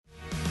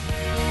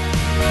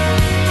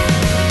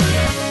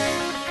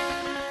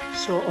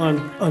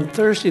on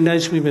Thursday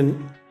nights, we've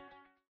been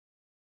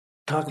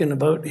talking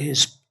about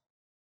his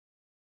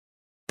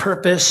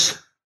purpose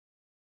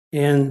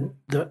and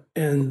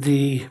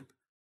the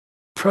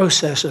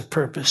process of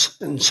purpose.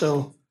 And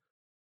so,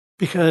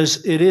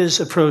 because it is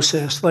a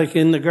process, like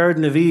in the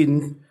Garden of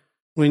Eden,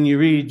 when you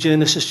read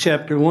Genesis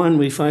chapter 1,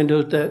 we find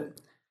out that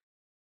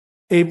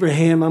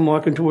Abraham, I'm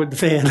walking toward the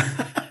fan,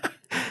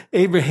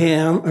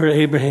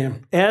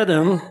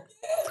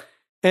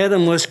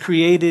 Adam was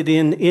created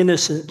in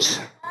innocence.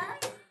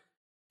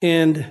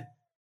 And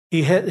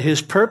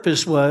his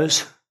purpose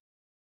was,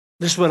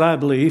 this is what I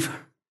believe,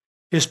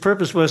 his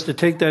purpose was to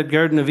take that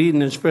Garden of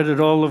Eden and spread it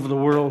all over the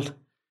world,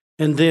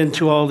 and then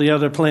to all the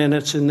other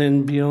planets and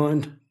then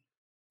beyond.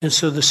 And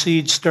so the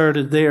seed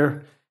started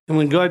there. And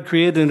when God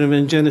created him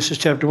in Genesis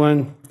chapter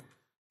 1,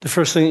 the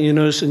first thing you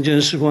notice in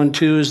Genesis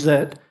 1:2 is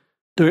that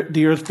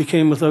the earth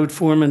became without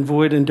form and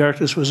void, and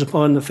darkness was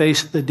upon the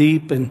face of the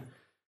deep, and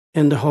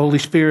the Holy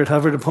Spirit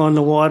hovered upon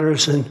the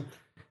waters.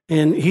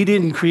 And he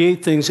didn't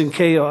create things in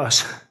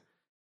chaos.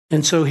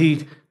 And so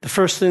the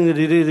first thing that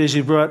he did is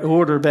he brought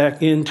order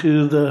back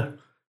into the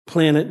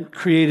planet,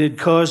 created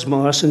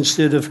cosmos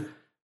instead of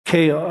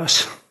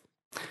chaos.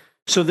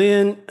 So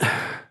then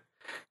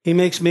he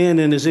makes man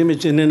in his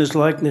image and in his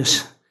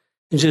likeness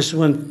in Genesis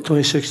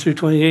 1:26 through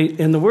 28.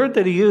 And the word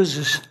that he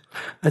uses,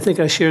 I think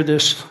I shared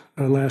this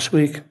last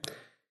week,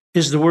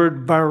 is the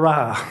word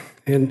bara.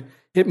 And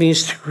it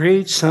means to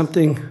create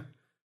something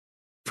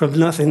from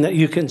nothing that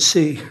you can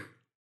see.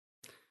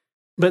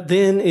 But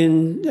then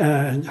in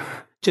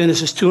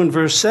Genesis 2 and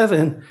verse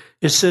 7,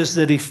 it says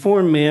that he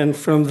formed man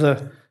from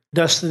the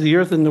dust of the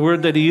earth, and the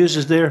word that he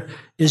uses there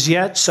is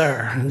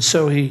yatsar. And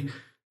so he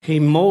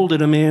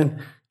molded a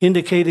man,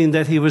 indicating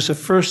that he was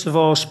first of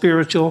all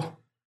spiritual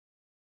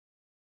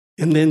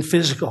and then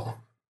physical.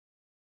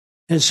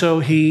 And so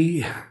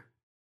he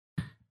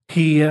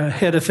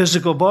had a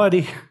physical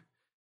body,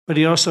 but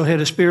he also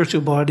had a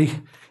spiritual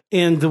body.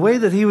 And the way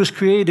that he was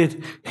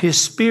created, his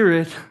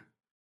spirit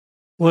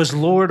was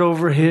Lord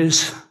over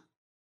his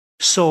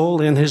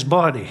soul and his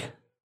body.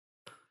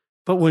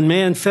 But when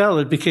man fell,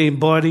 it became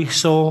body,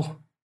 soul,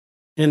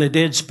 and a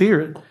dead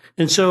spirit.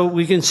 And so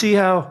we can see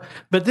how,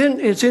 but then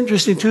it's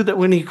interesting too that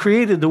when he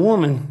created the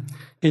woman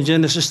in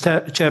Genesis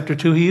chapter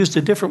 2, he used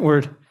a different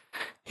word.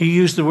 He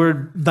used the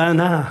word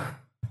bana,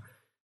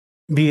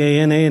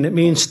 B-A-N-A, and it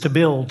means to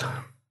build.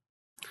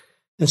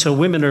 And so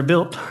women are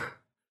built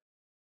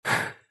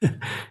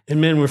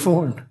and men were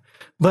formed.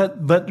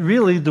 But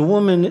really, the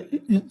woman,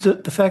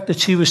 the fact that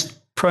she was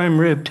prime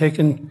rib,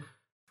 taken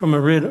from a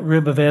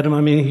rib of Adam,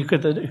 I mean, he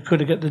could have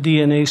got the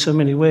DNA so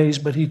many ways,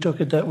 but he took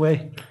it that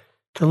way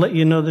to let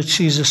you know that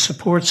she's a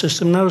support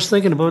system. And I was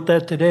thinking about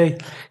that today.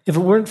 If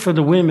it weren't for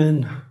the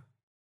women,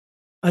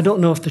 I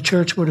don't know if the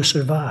church would have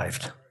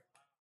survived.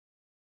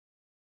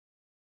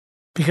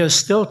 Because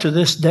still to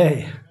this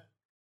day,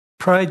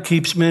 pride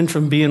keeps men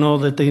from being all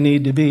that they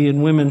need to be,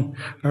 and women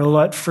are a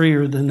lot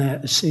freer than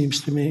that, it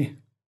seems to me.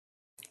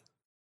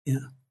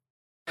 Yeah.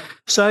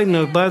 Side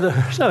note, by the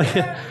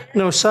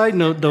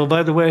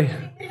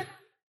way,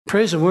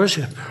 praise and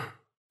worship.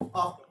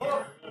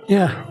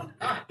 Yeah.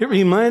 It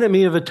reminded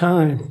me of a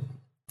time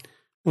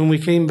when we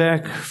came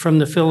back from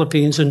the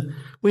Philippines, and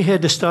we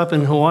had to stop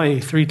in Hawaii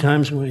 3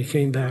 times when we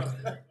came back.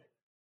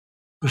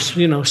 It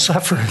was,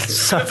 suffering.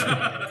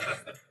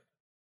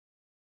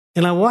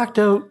 And I walked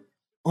out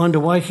onto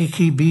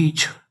Waikiki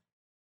Beach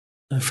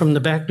from the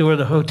back door of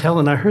the hotel,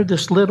 and I heard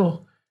this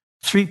little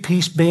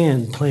 3-piece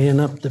band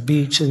playing up the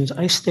beach, and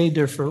I stayed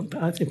there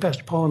I think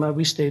Pastor Paul and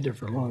we stayed there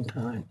for a long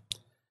time.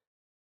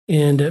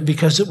 And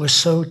because it was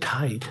so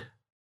tight.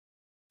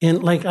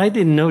 And I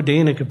didn't know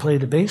Dana could play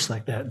the bass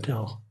like that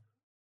until,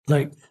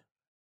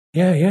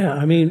 yeah.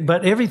 I mean,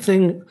 but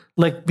everything,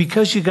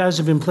 because you guys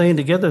have been playing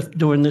together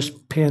during this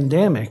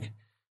pandemic,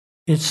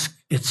 it's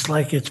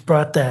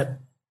brought that,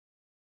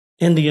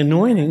 and the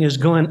anointing is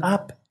going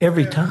up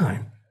every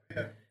time.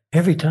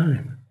 Every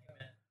time.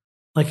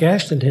 Like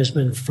Ashton has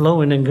been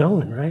flowing and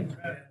going, right?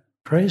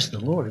 Praise the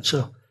Lord.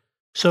 So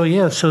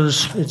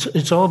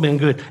it's all been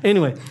good.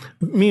 Anyway,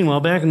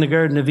 meanwhile, back in the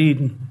Garden of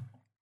Eden,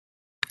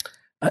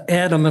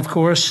 Adam, of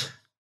course,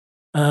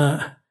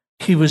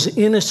 he was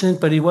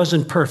innocent, but he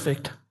wasn't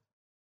perfect.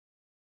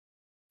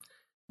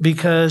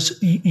 Because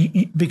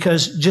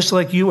just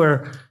like you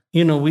are,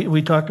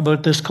 we talked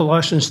about this,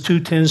 Colossians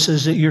 2:10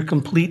 says that you're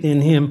complete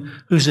in him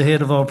who's the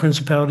head of all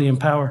principality and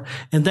power.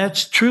 And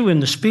that's true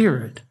in the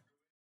spirit.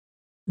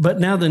 But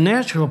now the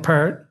natural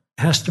part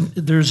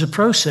there's a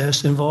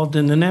process involved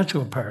in the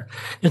natural part.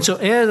 And so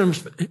Adam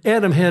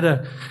had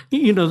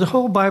the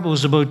whole Bible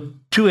is about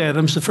 2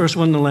 Adams, the first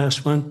one and the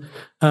last one,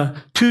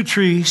 2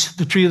 trees,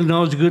 the tree of the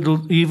knowledge of good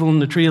and evil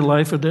and the tree of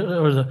life,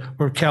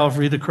 or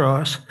Calvary, the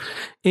cross.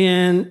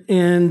 And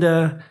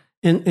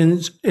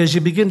as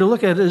you begin to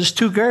look at it, there's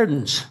 2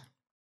 gardens,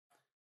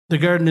 the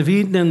Garden of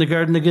Eden and the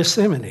Garden of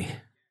Gethsemane.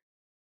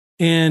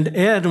 And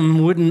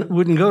Adam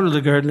wouldn't go to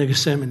the Garden of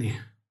Gethsemane.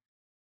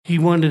 He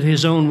wanted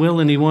his own will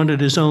and he wanted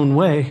his own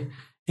way.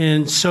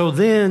 And so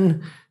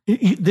then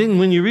Then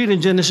when you read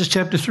in Genesis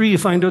chapter 3, you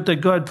find out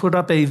that God put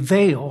up a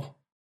veil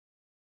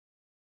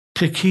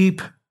to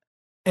keep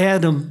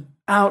Adam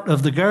out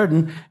of the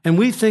garden. And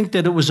we think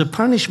that it was a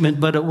punishment,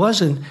 but it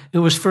wasn't. It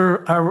was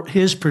for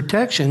his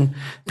protection,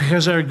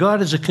 because our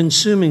God is a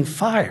consuming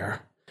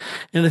fire.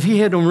 And if he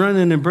had run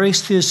and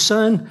embraced his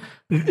son,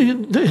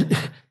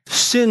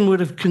 sin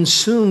would have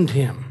consumed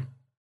him.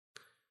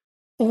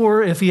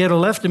 Or if he had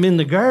left him in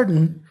the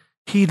garden,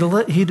 he'd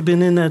have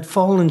been in that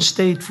fallen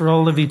state for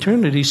all of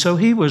eternity. So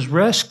he was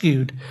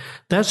rescued.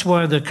 That's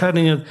why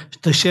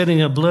the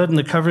shedding of blood and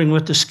the covering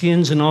with the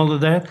skins and all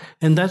of that.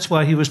 And that's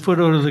why he was put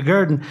out of the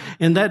garden.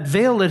 And that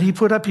veil that he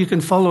put up, you can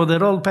follow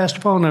that. Old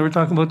Pastor Paul and I were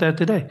talking about that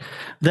today.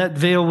 That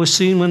veil was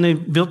seen when they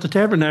built the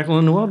tabernacle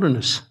in the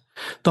wilderness.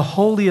 The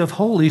Holy of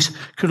Holies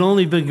could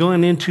only be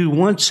gone into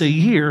once a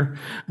year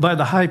by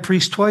the high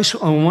priest. Twice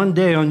on one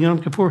day on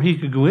Yom Kippur, he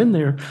could go in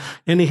there,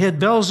 and he had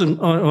bells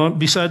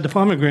beside the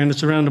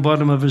pomegranates around the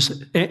bottom of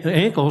his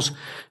ankles,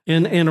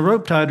 and a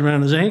rope tied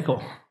around his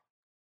ankle.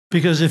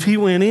 Because if he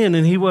went in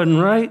and he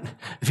wasn't right,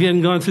 if he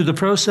hadn't gone through the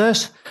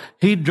process,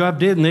 he'd drop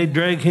dead and they'd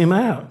drag him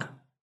out.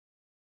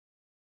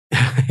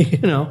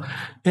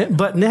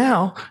 But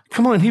now,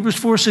 come on, Hebrews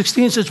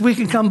 4:16 says we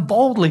can come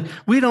boldly.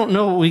 We don't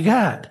know what we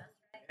got.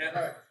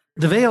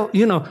 The veil,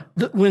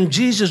 when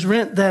Jesus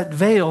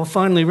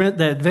finally rent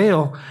that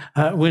veil,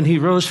 when he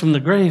rose from the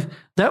grave,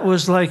 that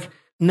was like,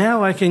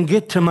 now I can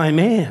get to my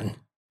man.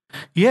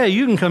 Yeah,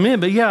 you can come in,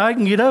 but yeah, I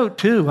can get out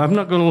too. I'm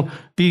not going to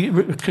be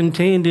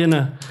contained in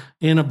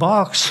a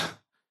box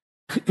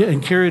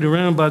and carried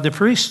around by the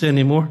priest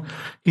anymore.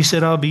 He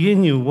said, I'll be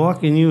in you,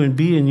 walk in you, and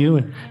be in you,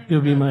 and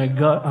you'll be my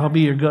God. I'll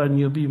be your God, and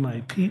you'll be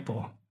my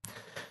people.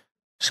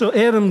 So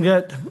Adam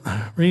got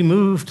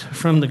removed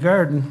from the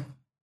garden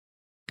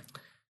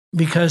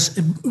because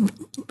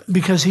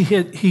he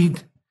had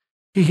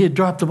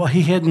dropped the ball.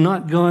 He had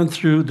not gone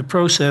through the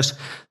process.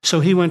 So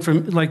he went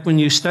from, like when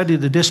you study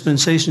the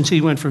dispensations,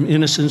 he went from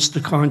innocence to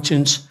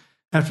conscience.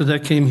 After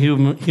that came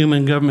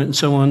human government and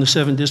so on, the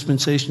 7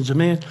 dispensations of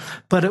man.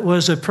 But it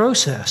was a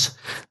process.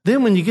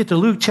 Then when you get to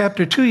Luke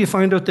chapter 2, you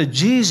find out that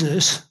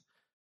Jesus,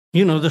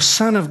 the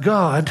Son of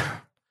God,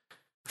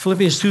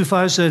 Philippians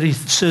 2:5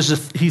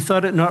 says he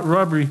thought it not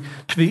robbery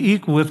to be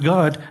equal with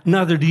God,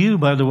 neither do you,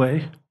 by the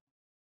way,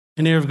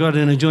 an heir of God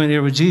and a joint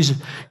heir with Jesus.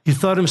 He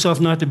thought himself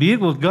not to be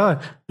equal with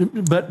God,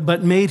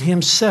 but made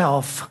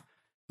himself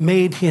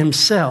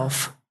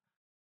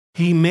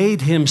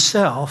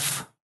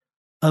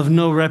of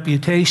no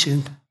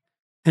reputation,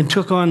 and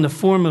took on the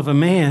form of a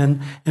man,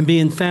 and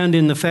being found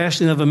in the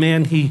fashion of a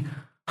man, he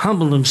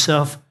humbled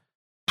himself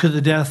to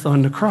the death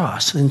on the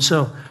cross. And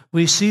so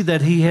we see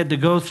that he had to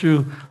go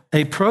through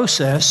a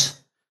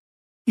process.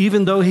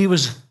 Even though he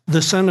was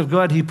the Son of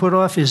God, he put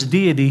off his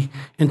deity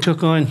and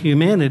took on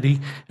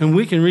humanity. And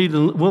we can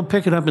we'll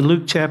pick it up in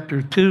Luke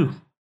chapter 2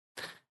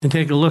 and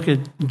take a look at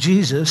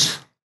Jesus.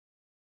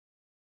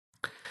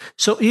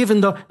 So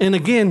even though, and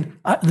again,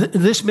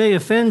 this may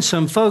offend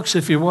some folks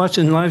if you're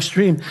watching the live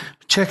stream,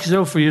 check it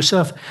out for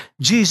yourself.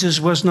 Jesus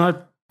was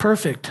not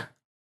perfect.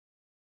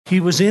 He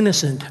was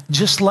innocent.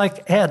 Just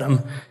like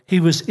Adam, he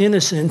was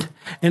innocent,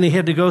 and he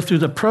had to go through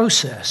the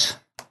process.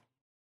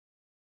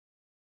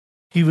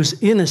 He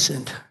was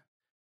innocent,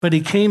 but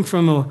he came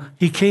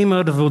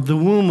out of the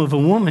womb of a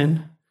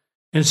woman,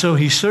 and so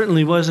he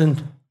certainly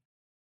wasn't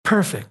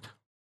perfect.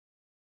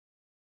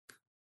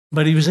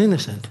 But he was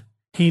innocent.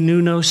 He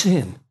knew no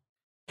sin.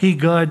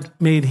 God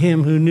made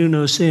him who knew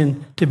no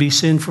sin to be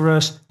sin for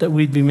us, that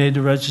we'd be made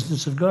the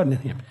righteousness of God in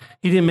him.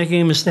 He didn't make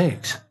any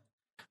mistakes.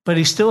 But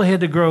he still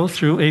had to grow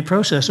through a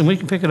process. And we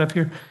can pick it up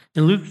here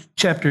in Luke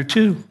chapter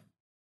 2.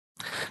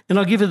 And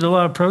I'll give you the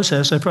law of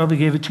process. I probably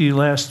gave it to you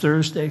last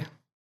Thursday.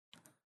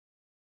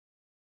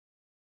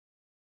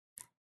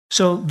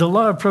 So the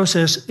law of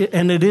process,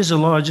 and it is a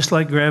law just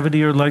like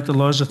gravity or like the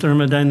laws of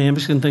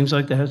thermodynamics and things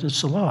like that.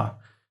 It's a law.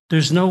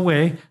 There's no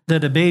way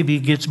that a baby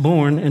gets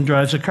born and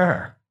drives a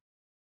car.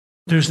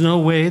 There's no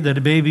way that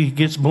a baby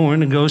gets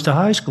born and goes to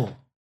high school.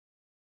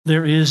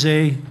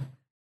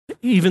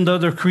 Even though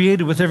they're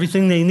created with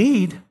everything they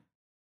need,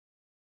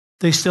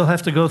 they still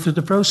have to go through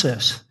the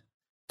process.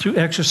 Through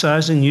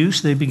exercise and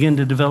use, they begin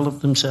to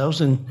develop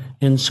themselves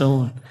and so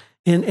on.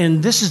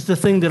 And this is the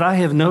thing that I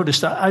have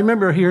noticed. I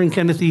remember hearing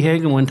Kenneth E.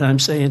 Hagin one time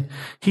saying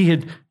he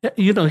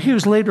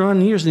was later on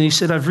in years, and he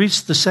said, I've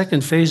reached the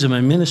second phase of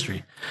my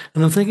ministry.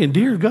 And I'm thinking,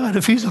 dear God,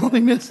 if he's only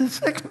missed the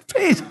second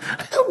phase,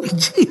 help me,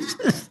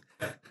 Jesus.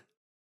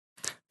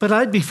 But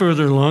I'd be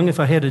further along if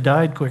I had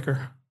died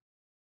quicker.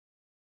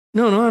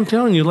 No, I'm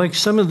telling you, like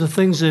some of the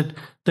things that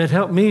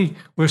helped me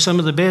were some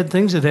of the bad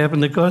things that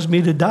happened that caused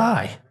me to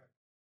die.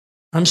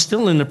 I'm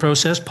still in the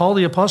process. Paul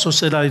the Apostle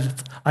said,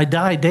 I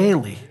die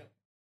daily.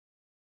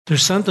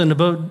 There's something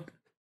about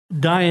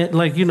dying,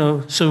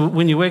 so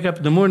when you wake up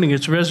in the morning,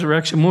 it's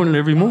resurrection morning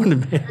every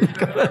morning, man.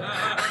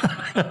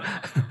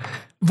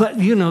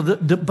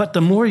 But, but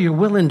the more you're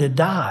willing to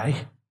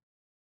die,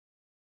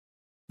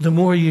 the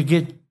more you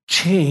get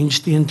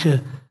changed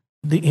into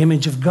the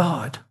image of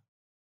God.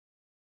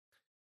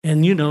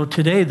 And,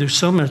 today there's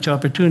so much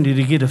opportunity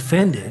to get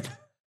offended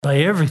by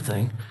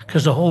everything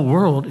because the whole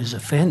world is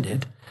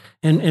offended.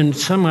 And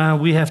somehow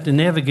we have to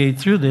navigate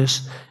through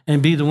this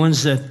and be the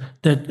ones that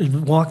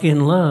walk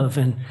in love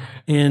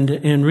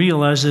and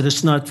realize that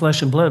it's not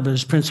flesh and blood, but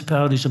it's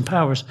principalities and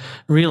powers.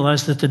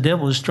 Realize that the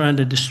devil is trying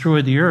to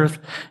destroy the earth.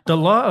 The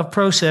law of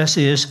process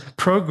is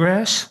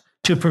progress,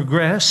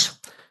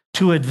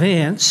 to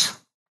advance,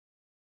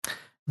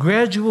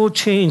 gradual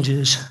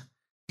changes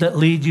that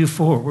lead you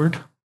forward.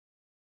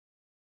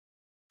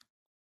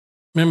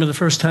 Remember the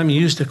first time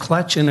you used a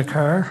clutch in a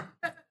car?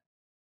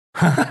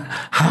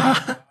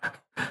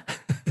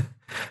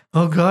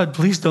 Oh, God,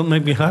 please don't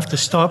make me have to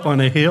stop on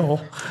a hill.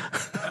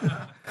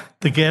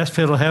 The gas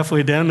pedal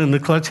halfway down and the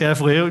clutch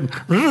halfway out.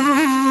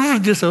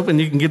 Just open,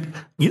 you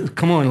can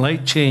come on,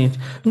 light change.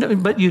 No,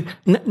 but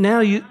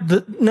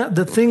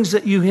the things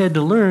that you had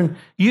to learn,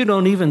 you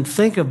don't even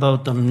think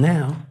about them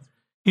now.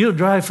 You'll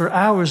drive for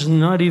hours and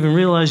not even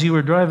realize you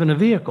were driving a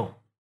vehicle.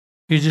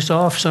 You're just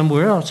off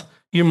somewhere else.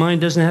 Your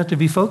mind doesn't have to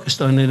be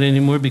focused on it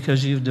anymore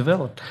because you've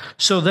developed.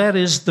 So that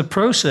is the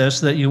process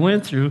that you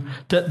went through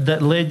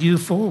that led you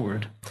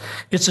forward.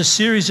 It's a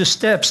series of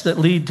steps that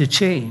lead to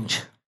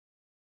change.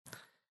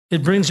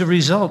 It brings a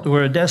result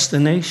or a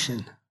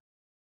destination.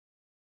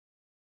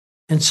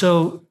 And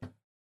so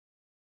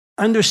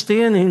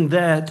understanding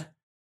that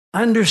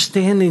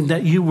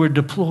you were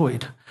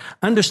deployed,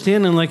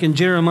 understanding like in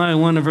Jeremiah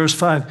 1 and verse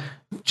 5,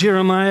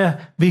 Jeremiah,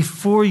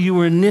 before you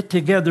were knit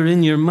together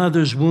in your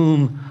mother's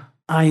womb,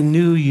 I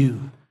knew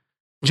you.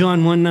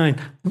 John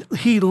 1:9,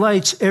 he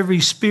lights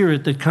every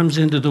spirit that comes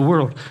into the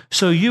world.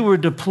 So you were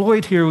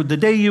deployed here. The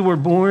day you were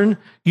born,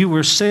 you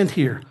were sent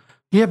here.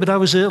 Yeah, but I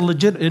was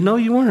illegitimate. No,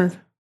 you weren't.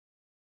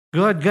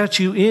 God got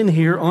you in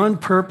here on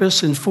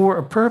purpose and for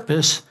a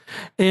purpose,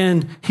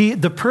 and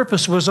the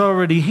purpose was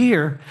already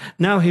here.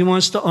 Now he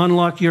wants to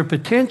unlock your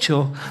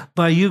potential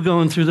by you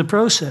going through the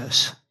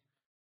process.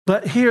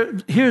 But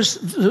here's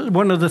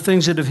one of the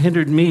things that have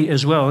hindered me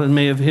as well and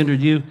may have hindered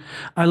you.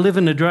 I live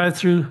in a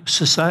drive-through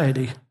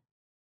society.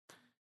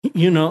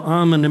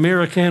 I'm an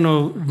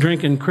Americano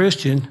drinking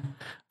Christian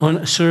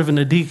serving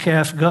a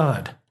decaf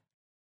God.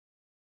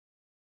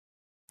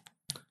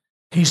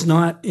 He's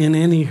not in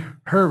any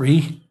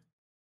hurry.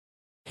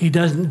 He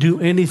doesn't do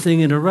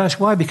anything in a rush.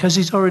 Why? Because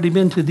he's already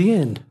been to the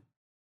end.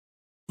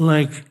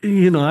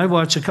 I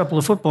watched a couple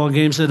of football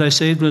games that I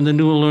saved when the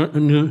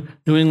New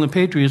England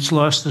Patriots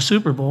lost the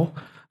Super Bowl.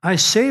 I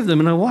saved them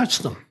and I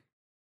watched them.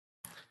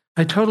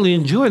 I totally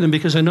enjoy them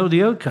because I know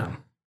the outcome.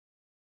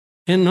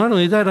 And not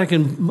only that, I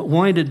can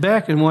wind it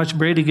back and watch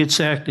Brady get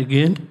sacked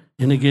again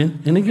and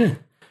again and again.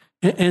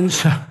 And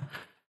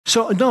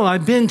so no,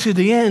 I've been to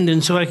the end,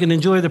 and so I can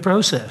enjoy the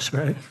process,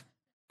 right?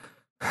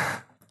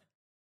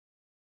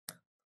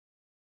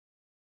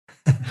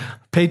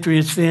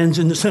 Patriots fans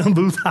in the sound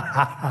booth.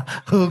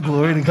 Oh,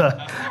 glory to God.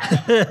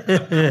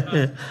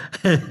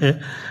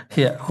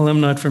 Yeah, well, I'm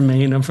not from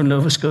Maine. I'm from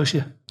Nova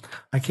Scotia.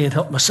 I can't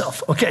help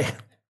myself. Okay.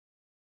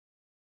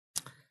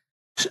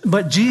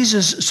 But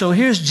Jesus, so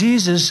here's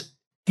Jesus.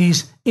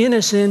 He's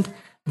innocent.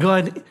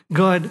 God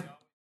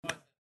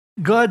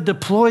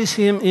deploys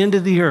him into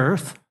the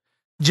earth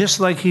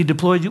just like he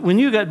deployed you. When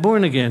you got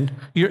born again,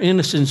 your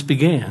innocence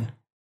began,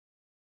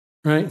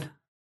 right?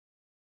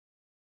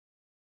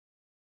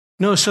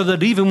 No, so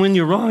that even when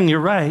you're wrong, you're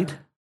right.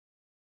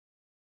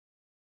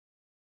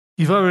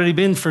 You've already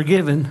been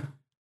forgiven.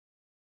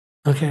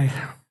 Okay.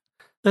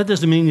 That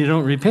doesn't mean you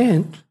don't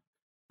repent.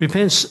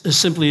 Repent is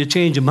simply a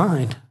change of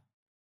mind.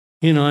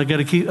 I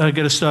got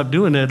to stop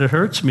doing that. It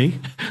hurts me.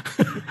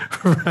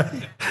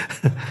 Right?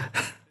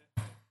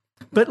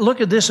 But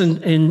look at this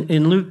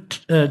in Luke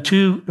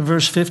 2,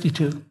 verse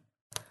 52.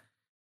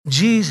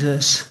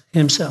 Jesus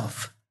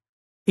himself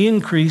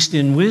increased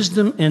in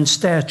wisdom and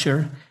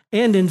stature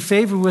and in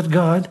favor with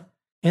God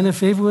and in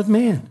favor with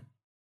man.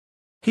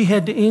 He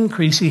had to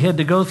increase. He had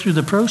to go through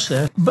the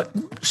process. But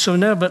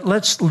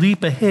let's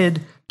leap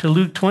ahead to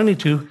Luke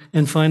 22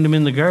 and find him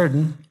in the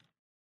garden.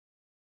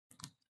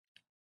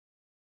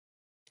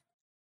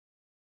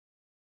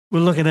 We're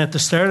looking at the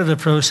start of the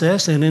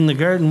process, and in the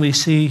garden we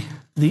see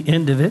the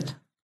end of it.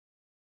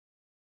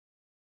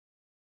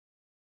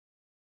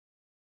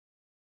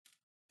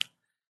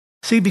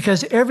 See,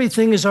 because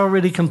everything is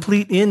already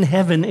complete in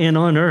heaven and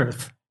on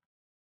earth.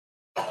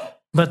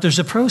 But there's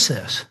a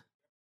process.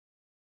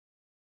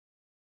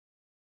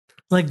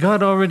 Like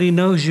God already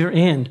knows your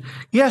end.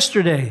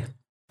 Yesterday,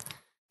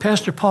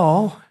 Pastor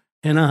Paul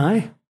and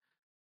I,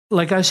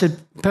 like I said,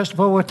 Pastor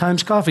Paul, what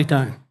time's coffee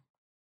time?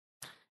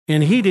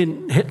 And he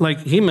didn't,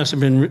 he must have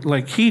been,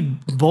 he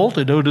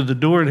bolted out of the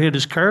door and had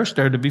his car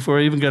started before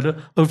I even got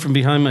out from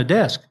behind my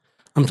desk.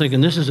 I'm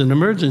thinking, this is an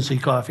emergency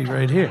coffee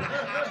right here.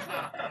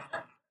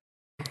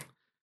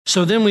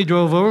 So then we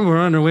drove over. We're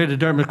on our way to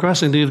Dartmouth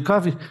Crossing to get a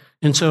coffee.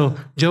 And so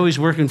Joey's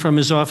working from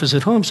his office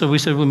at home. So we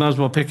said we might as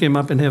well pick him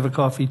up and have a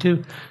coffee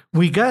too.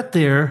 We got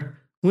there.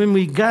 When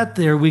we got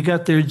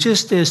there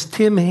just as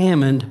Tim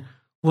Hammond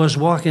was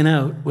walking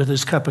out with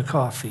his cup of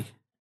coffee.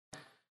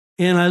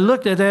 And I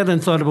looked at that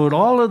and thought about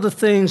all of the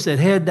things that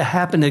had to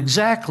happen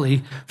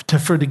exactly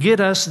to get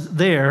us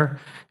there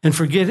and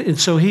forget it. And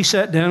so he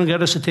sat down and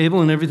got us a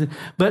table and everything.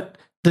 But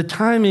the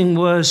timing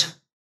was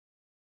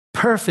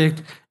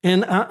perfect.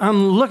 And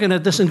I'm looking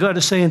at this and God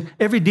is saying,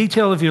 every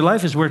detail of your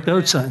life is worked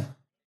out, son.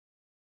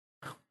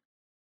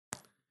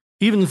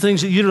 Even the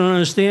things that you don't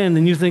understand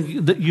and you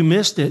think that you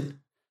missed it.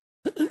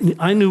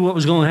 I knew what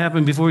was going to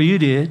happen before you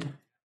did.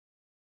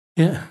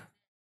 Yeah.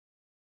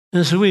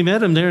 And so we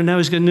met him there, and now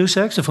he's got a new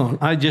saxophone.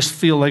 I just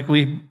feel like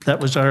that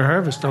was our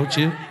harvest, don't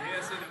you?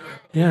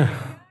 Yeah.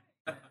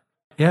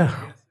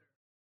 Yeah.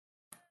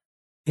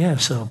 Yeah,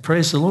 so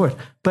praise the Lord.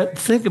 But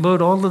think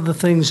about all of the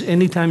things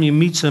anytime you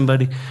meet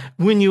somebody.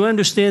 When you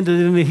understand that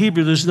in the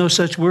Hebrew, there's no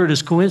such word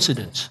as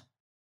coincidence.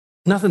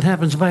 Nothing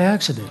happens by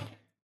accident.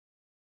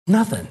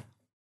 Nothing.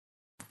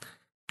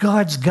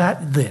 God's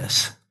got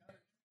this.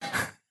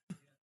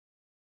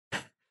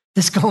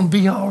 It's going to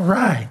be all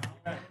right.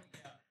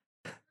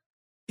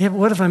 Yeah, but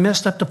what if I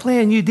messed up the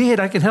plan? You did.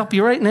 I can help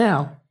you right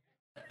now.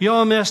 You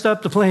all messed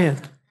up the plan.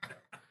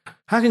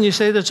 How can you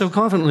say that so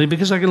confidently?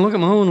 Because I can look at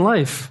my own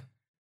life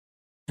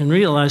and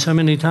realize how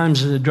many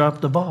times I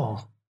dropped the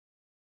ball.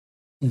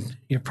 And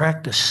you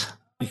practice.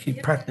 You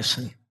keep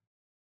practicing.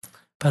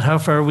 But how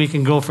far we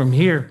can go from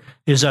here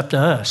is up to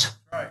us.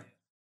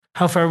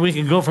 How far we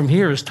can go from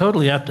here is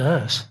totally up to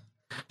us.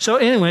 So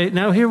anyway,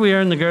 now here we are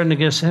in the Garden of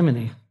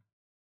Gethsemane.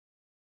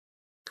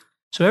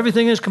 So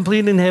everything is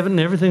complete in heaven and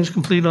everything's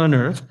complete on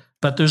earth,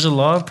 but there's a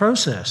law of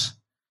process.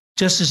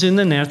 Just as in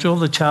the natural,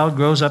 the child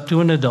grows up to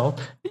an adult,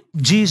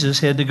 Jesus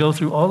had to go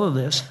through all of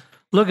this.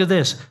 Look at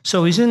this.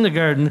 So he's in the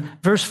garden.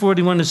 Verse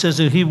 41, it says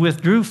that he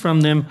withdrew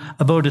from them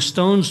about a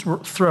stone's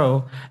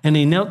throw, and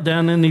he knelt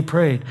down and he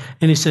prayed.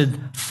 And he said,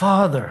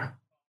 Father,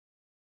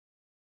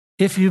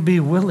 if you be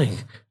willing,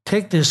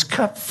 take this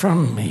cup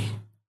from me.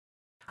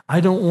 I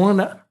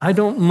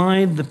don't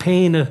mind the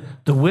pain of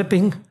the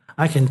whipping.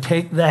 I can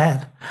take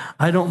that.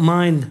 I don't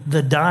mind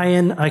the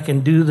dying. I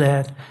can do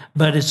that.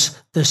 But it's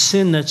the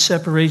sin that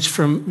separates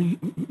from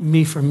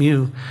me from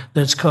you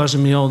that's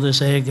causing me all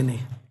this agony.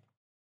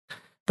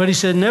 But he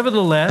said,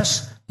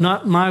 nevertheless,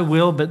 not my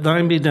will, but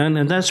thine be done.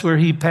 And that's where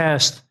he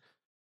passed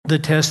the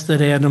test that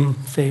Adam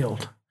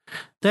failed.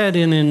 That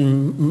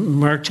in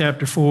Mark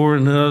chapter 4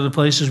 and other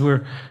places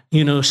where,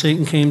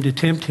 Satan came to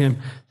tempt him,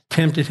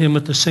 tempted him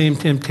with the same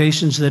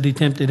temptations that he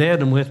tempted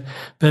Adam with,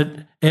 but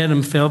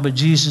Adam fell, but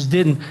Jesus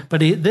didn't.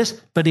 But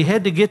he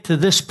had to get to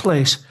this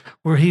place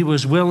where he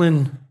was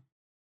willing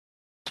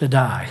to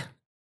die.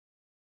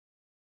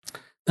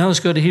 Now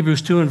let's go to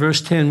Hebrews 2 and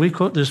verse 10. We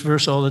quote this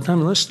verse all the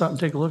time. Let's stop and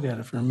take a look at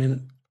it for a minute.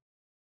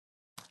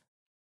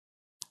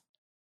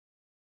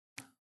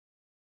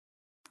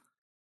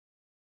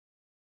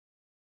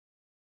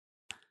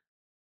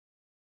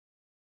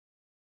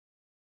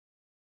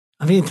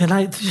 I mean,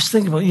 tonight, just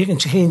think about it. You can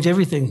change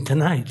everything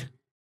tonight.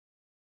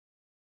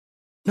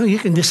 No, you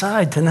can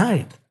decide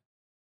tonight.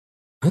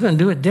 I'm going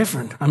to do it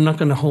different. I'm not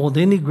going to hold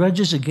any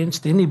grudges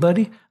against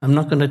anybody. I'm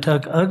not going to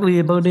talk ugly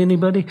about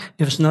anybody.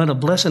 If it's not a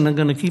blessing, I'm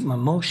going to keep my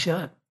mouth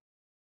shut.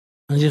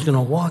 I'm just going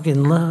to walk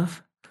in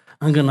love.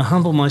 I'm going to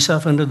humble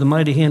myself under the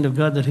mighty hand of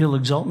God that he'll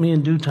exalt me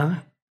in due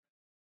time.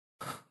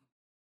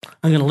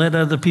 I'm going to let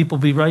other people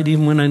be right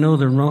even when I know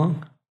they're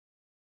wrong,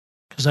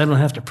 because I don't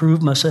have to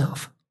prove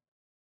myself.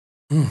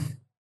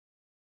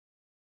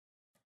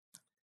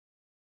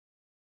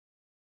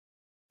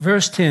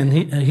 Verse 10,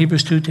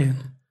 Hebrews 2:10.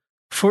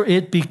 For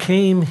it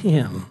became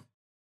him,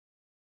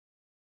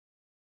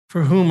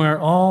 for whom are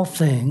all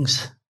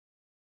things,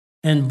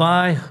 and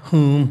by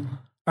whom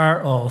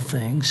are all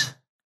things,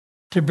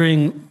 to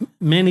bring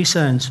many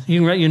sons, you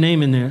can write your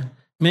name in there,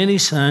 many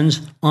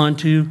sons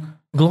onto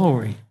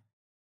glory.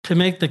 To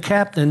make the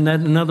captain, that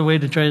another way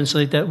to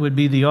translate that would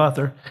be the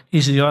author.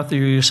 He's the author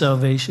of your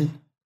salvation,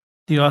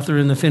 the author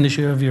and the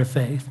finisher of your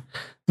faith.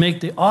 Make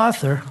the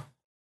author,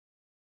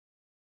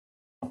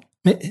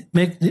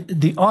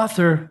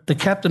 the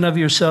captain of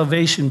your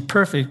salvation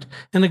perfect.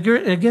 And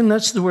again,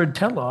 that's the word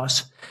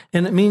telos.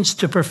 And it means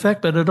to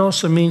perfect, but it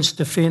also means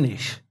to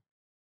finish.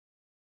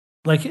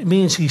 Like it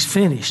means he's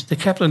finished. The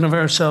captain of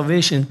our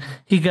salvation,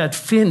 he got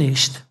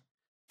finished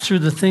through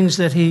the things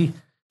that he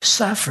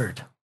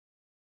suffered.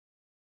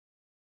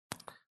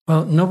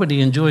 Well,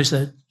 nobody enjoys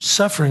that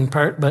suffering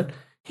part, but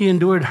he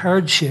endured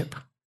hardship.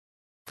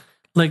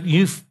 Like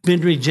you've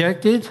been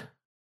rejected,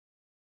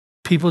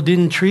 people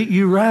didn't treat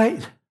you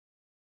right.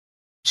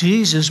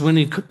 Jesus, when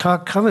he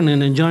talked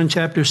covenant in John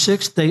chapter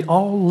 6, they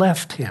all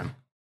left him.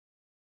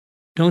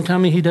 Don't tell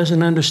me he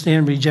doesn't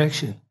understand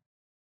rejection.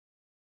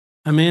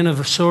 A man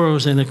of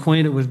sorrows and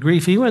acquainted with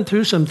grief, he went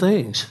through some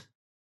things.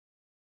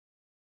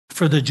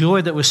 For the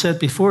joy that was set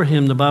before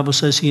him, the Bible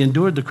says he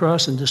endured the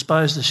cross and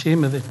despised the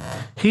shame of it.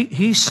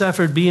 He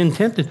suffered being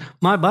tempted.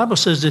 My Bible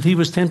says that he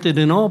was tempted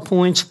in all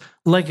points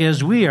like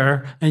as we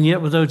are, and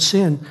yet without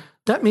sin.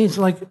 That means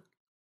like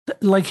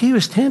he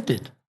was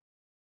tempted.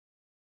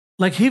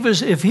 Like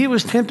if he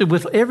was tempted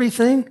with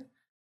everything,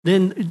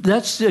 then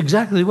that's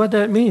exactly what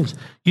that means.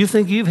 You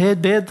think you've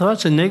had bad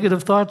thoughts and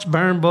negative thoughts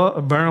bombard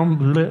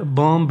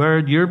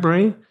your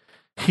brain?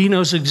 He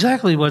knows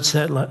exactly what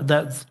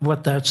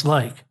that's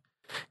like.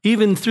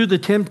 Even through the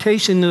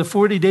temptation of the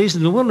 40 days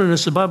in the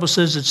wilderness, the Bible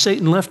says that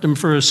Satan left him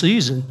for a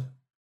season.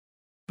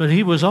 But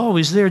he was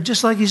always there,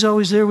 just like he's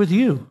always there with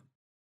you.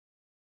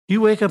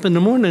 You wake up in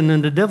the morning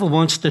and the devil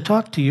wants to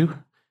talk to you.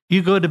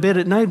 You go to bed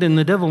at night and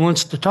the devil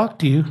wants to talk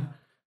to you.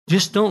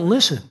 Just don't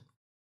listen.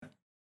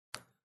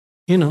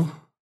 You know,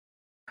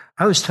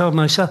 I always tell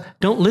myself,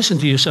 don't listen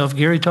to yourself,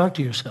 Gary, talk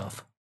to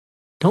yourself.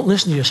 Don't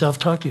listen to yourself,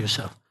 talk to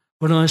yourself.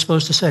 What am I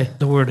supposed to say?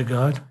 The Word of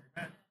God.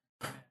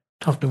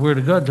 Talk the Word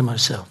of God to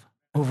myself.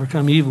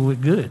 Overcome evil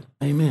with good.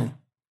 Amen.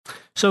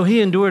 So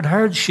he endured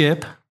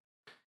hardship.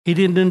 He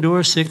didn't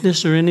endure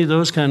sickness or any of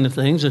those kind of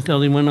things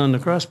until he went on the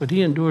cross, but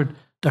he endured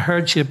the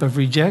hardship of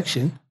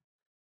rejection.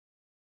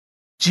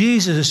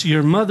 Jesus,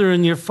 your mother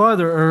and your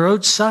father are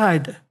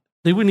outside.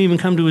 They wouldn't even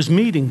come to his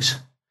meetings.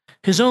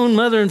 His own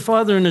mother and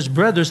father and his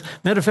brothers.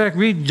 Matter of fact,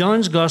 read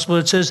John's gospel.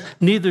 It says,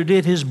 neither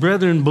did his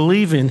brethren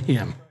believe in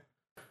him.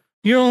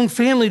 Your own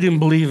family didn't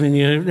believe in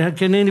you.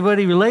 Can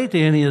anybody relate to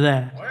any of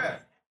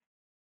that?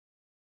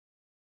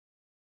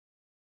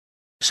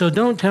 So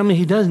don't tell me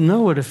he doesn't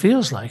know what it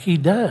feels like. He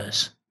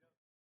does.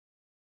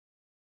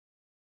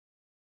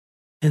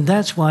 And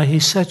that's why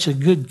he's such a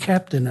good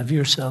captain of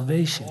your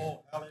salvation.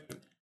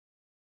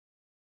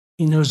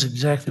 He knows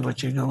exactly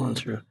what you're going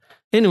through.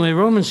 Anyway,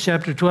 Romans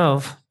chapter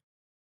 12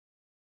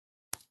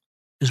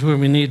 is where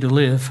we need to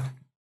live.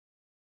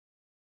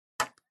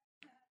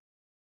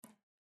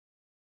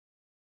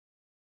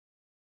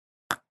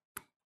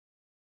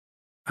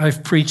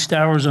 I've preached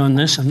hours on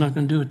this. I'm not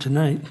going to do it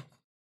tonight.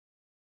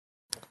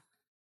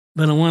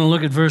 But I want to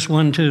look at verse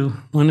 1 and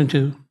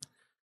 2.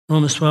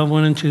 Romans 12,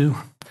 1 and 2.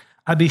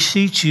 I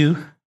beseech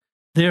you,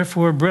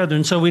 therefore,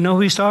 brethren. So we know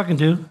who he's talking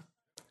to.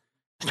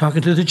 He's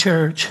talking to the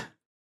church.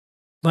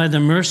 By the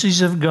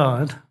mercies of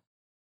God,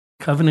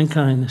 covenant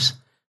kindness,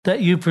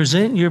 that you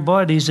present your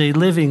bodies a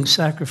living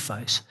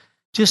sacrifice.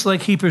 Just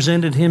like he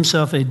presented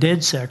himself a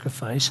dead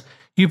sacrifice,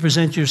 you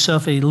present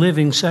yourself a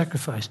living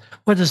sacrifice.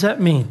 What does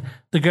that mean?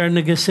 The Garden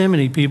of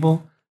Gethsemane,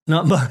 people,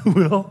 not my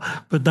will,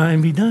 but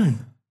thine be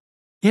done.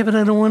 Yeah, but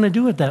I don't want to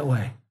do it that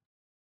way.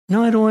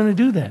 No, I don't want to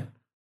do that.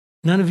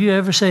 None of you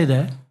ever say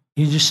that.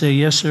 You just say,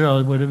 yes, sir,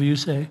 or whatever you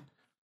say.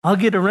 I'll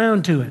get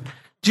around to it.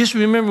 Just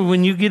remember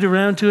when you get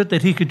around to it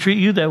that he could treat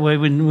you that way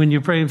when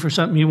you're praying for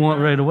something you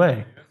want right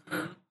away.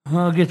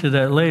 I'll get to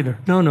that later.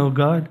 No,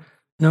 God.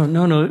 No.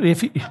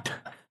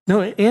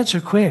 No,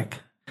 answer quick.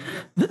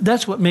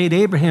 That's what made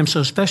Abraham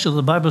so special.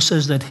 The Bible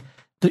says that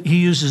he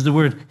uses the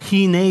word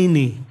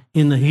hineni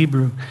in the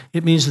Hebrew.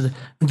 It means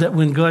that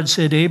when God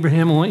said,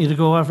 Abraham, I want you to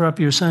go offer up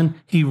your son,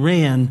 he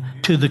ran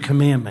to the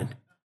commandment.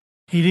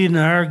 He didn't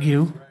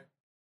argue.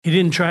 He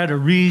didn't try to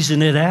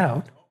reason it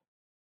out.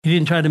 He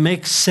didn't try to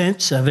make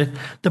sense of it.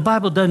 The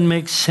Bible doesn't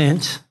make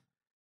sense.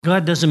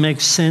 God doesn't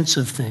make sense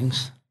of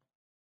things.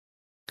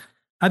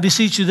 I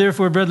beseech you,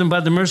 therefore, brethren, by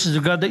the mercies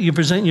of God, that you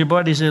present your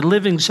bodies a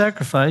living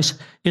sacrifice.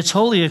 It's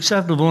wholly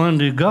acceptable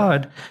unto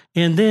God.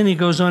 And then he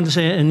goes on to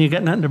say, and you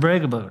got nothing to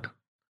brag about.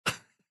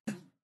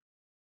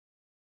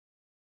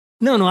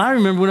 No, I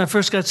remember when I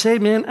first got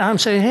saved, man, I'm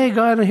saying, hey,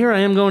 God, here I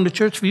am going to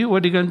church for you.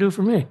 What are you going to do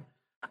for me?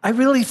 I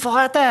really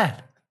thought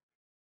that.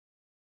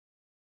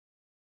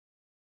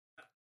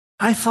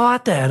 I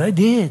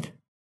did.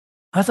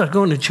 I thought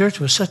going to church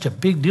was such a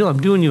big deal.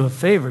 I'm doing you a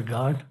favor,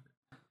 God.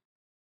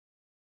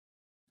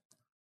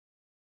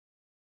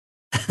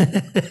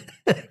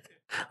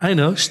 I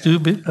know,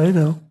 stupid, I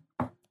know.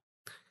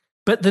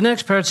 But the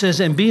next part says,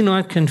 and be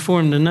not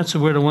conformed, and that's the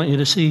word I want you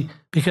to see,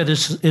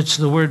 because it's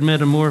the word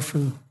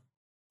metamorpho.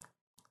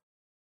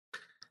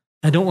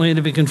 I don't want you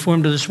to be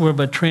conformed to this word,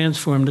 but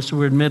transformed. It's the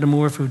word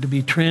metamorpho. To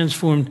be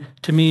transformed,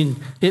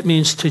 it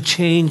means to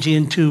change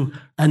into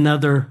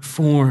another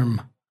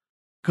form.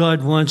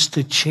 God wants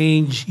to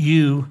change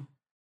you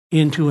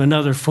into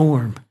another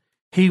form.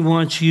 He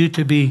wants you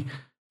to be,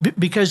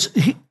 because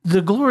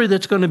the glory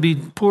that's going to be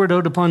poured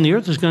out upon the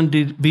earth is going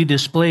to be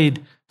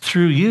displayed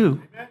through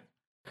you.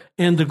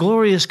 And the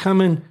glory is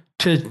coming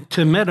to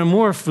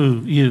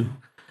metamorpho you.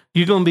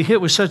 You're going to be hit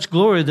with such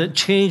glory that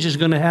change is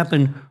going to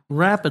happen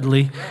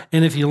rapidly.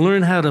 And if you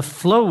learn how to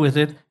flow with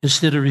it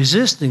instead of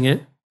resisting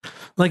it,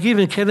 like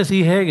even Kenneth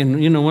E.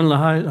 Hagin, one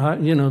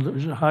of the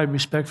there's a high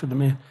respect for the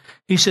man.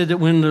 He said that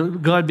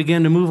when God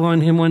began to move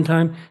on him one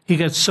time, he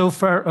got so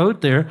far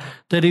out there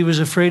that he was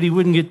afraid he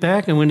wouldn't get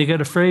back. And when he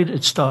got afraid,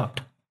 it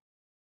stopped.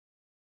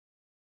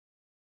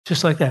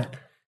 Just like that.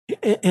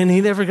 And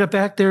he never got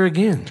back there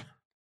again.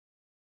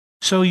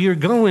 So you're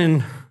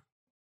going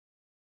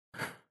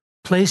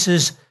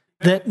places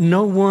that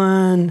no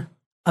one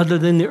other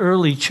than the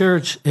early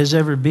church has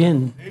ever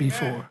been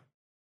before.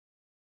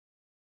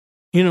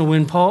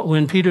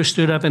 When Peter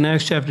stood up in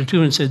Acts chapter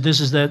 2 and said, this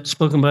is that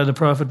spoken by the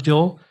prophet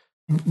Joel,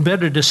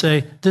 better to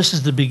say, this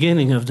is the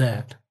beginning of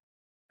that.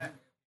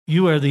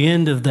 You are the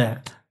end of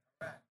that.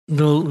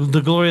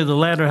 The glory of the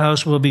latter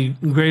house will be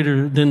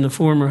greater than the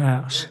former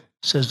house,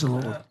 says the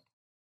Lord.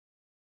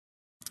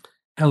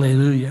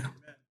 Hallelujah.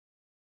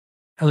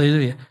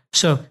 Hallelujah.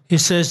 So he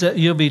says that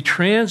you'll be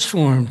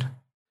transformed.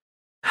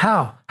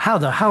 How?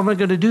 How am I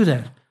going to do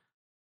that?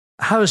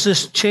 How is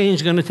this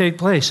change going to take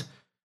place?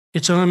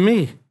 It's on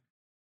me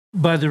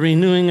by the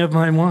renewing of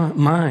my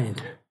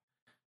mind.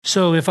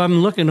 So if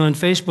I'm looking on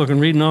Facebook and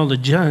reading all the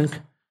junk,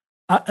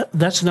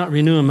 that's not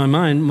renewing my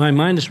mind. My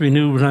mind is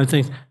renewed when I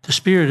think the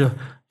Spirit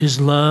is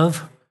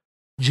love,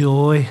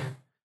 joy,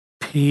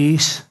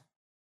 peace.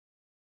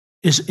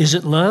 Is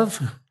it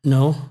love?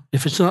 No.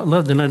 If it's not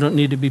love, then I don't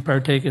need to be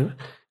partaking.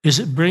 Is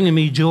it bringing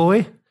me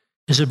joy?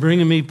 Is it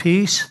bringing me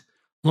peace,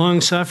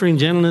 long-suffering,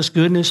 gentleness,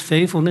 goodness,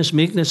 faithfulness,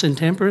 meekness, and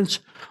temperance?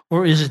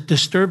 Or is it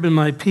disturbing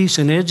my peace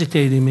and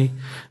agitating me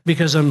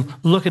because I'm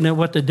looking at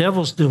what the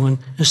devil's doing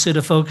instead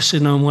of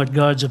focusing on what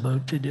God's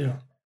about to do?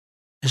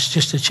 It's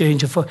just a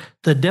change of focus.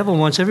 The devil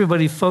wants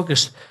everybody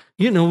focused.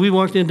 You know, we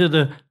walked into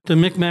the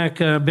Micmac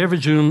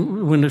beverage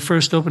room when it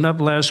first opened up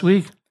last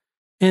week,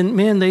 and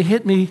man, they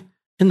hit me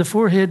in the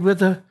forehead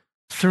with a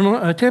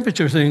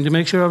temperature thing to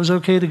make sure I was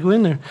okay to go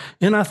in there.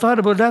 And I thought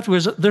about it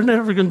afterwards, they're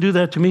never going to do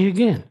that to me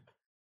again.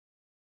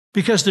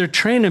 Because they're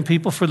training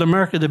people for the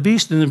mark of the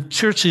beast, and the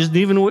church isn't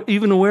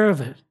even aware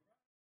of it.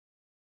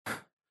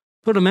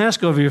 Put a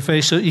mask over your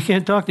face so you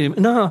can't talk to him.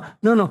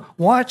 No.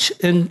 Watch,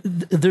 and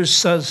there's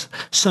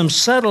some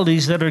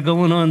subtleties that are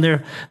going on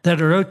there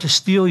that are out to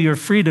steal your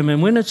freedom.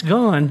 And when it's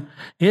gone,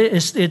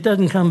 it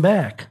doesn't come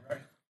back.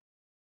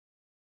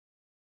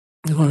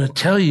 They're going to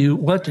tell you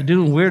what to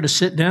do and where to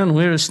sit down and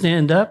where to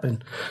stand up.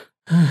 And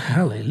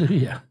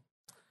hallelujah.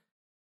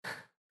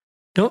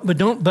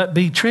 But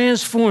be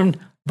transformed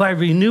by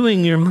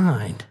renewing your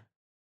mind.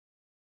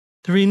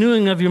 The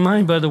renewing of your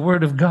mind by the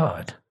Word of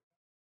God.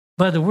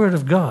 By the Word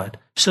of God,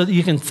 so that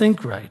you can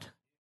think right.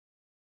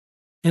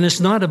 And it's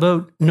not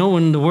about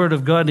knowing the Word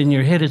of God in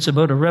your head, it's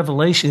about a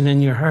revelation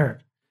in your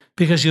heart.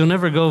 Because you'll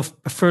never go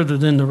further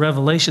than the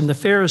revelation. The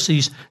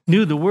Pharisees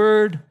knew the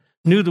Word,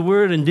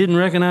 and didn't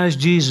recognize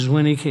Jesus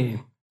when he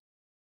came.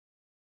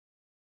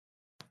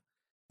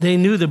 They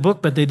knew the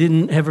book, but they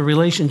didn't have a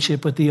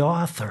relationship with the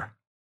author.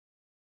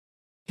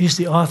 He's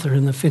the author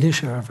and the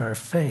finisher of our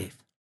faith.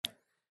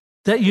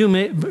 That you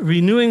may,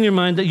 renewing your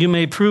mind, that you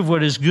may prove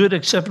what is good,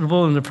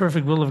 acceptable, and the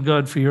perfect will of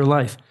God for your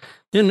life.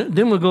 Then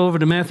we'll go over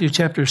to Matthew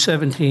chapter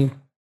 17.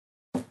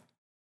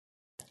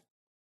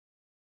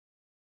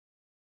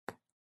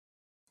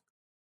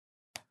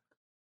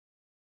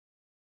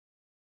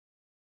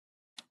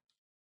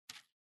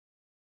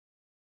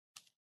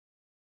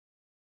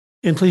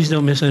 And please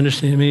don't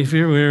misunderstand me. If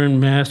you're wearing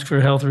masks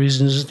for health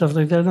reasons and stuff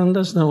like that,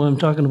 that's not what I'm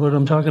talking about.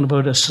 I'm talking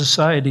about a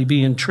society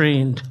being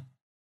trained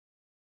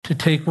to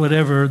take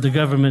whatever the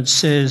government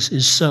says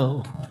is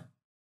so.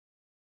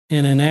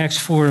 And in Acts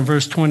 4 and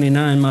verse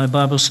 29, my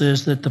Bible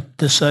says that the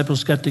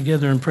disciples got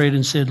together and prayed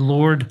and said,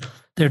 Lord,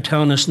 they're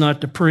telling us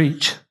not to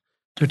preach.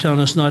 They're telling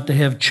us not to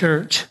have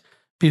church.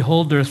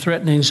 Behold their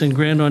threatenings, and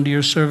grant unto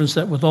your servants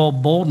that with all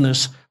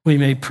boldness we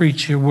may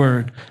preach your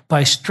word,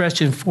 by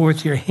stretching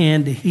forth your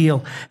hand to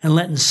heal, and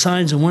letting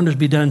signs and wonders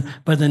be done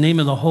by the name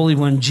of the Holy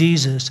One,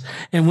 Jesus.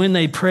 And when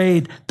they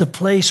prayed, the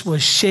place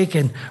was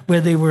shaken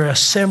where they were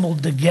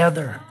assembled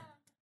together.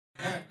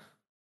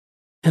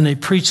 And they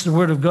preached the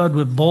word of God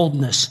with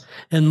boldness,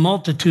 and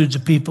multitudes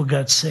of people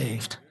got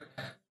saved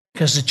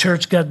because the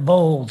church got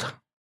bold.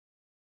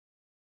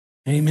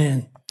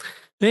 Amen.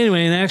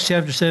 Anyway, in Acts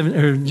chapter 7,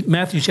 or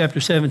Matthew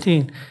chapter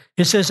 17,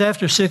 it says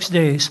after 6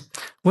 days,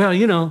 well,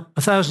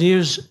 1,000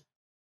 years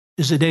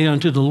is a day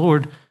unto the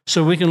Lord.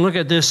 So we can look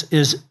at this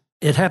as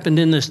it happened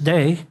in this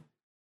day,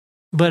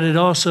 but it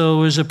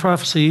also is a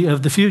prophecy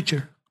of the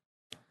future.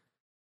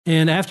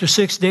 And after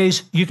 6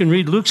 days, you can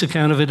read Luke's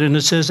account of it, and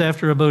it says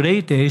after about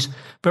 8 days,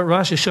 but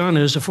Rosh Hashanah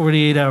is a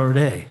 48-hour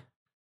day.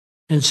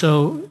 And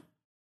so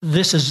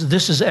this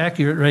is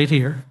accurate right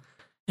here.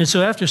 And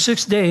so after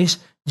 6 days,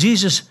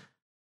 Jesus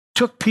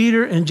took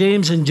Peter and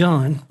James and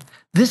John.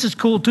 This is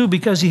cool too,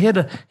 because he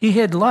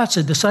had lots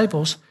of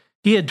disciples.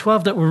 He had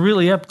 12 that were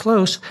really up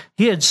close.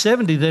 He had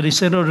 70 that he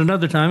sent out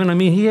another time.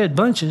 And he had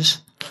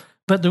bunches,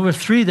 but there were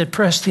 3 that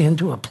pressed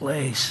into a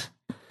place.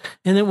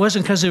 And it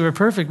wasn't because they were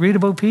perfect. Read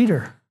about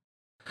Peter.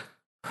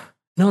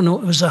 No,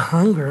 it was a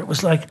hunger. It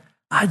was like,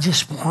 I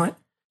just want,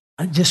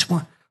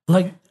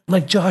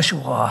 like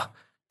Joshua.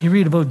 You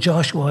read about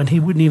Joshua, and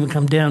he wouldn't even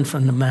come down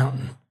from the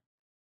mountain.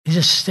 He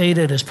just stayed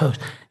at his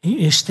post.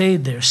 He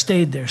stayed there,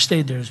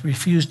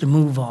 refused to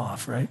move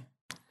off, right?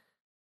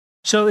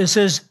 So it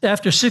says,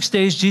 after 6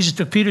 days, Jesus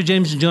took Peter,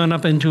 James, and John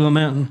up into a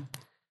mountain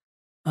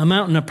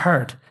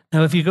apart.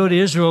 Now, if you go to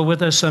Israel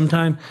with us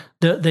sometime,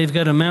 they've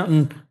got a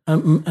mountain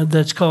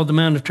that's called the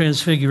Mount of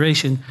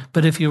Transfiguration.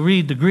 But if you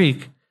read the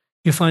Greek,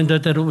 you find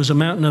out that it was a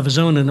mountain of his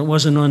own, and it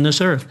wasn't on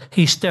this earth.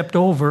 He stepped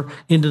over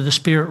into the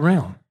spirit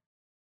realm.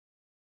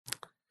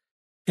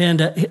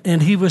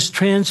 And he was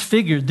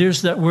transfigured.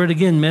 There's that word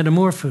again,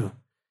 metamorpho.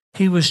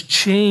 He was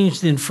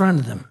changed in front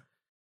of them.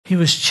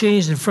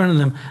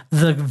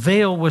 The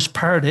veil was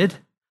parted.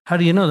 How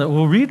do you know that?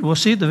 We'll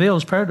see the veil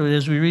is parted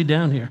as we read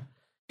down here.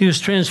 He was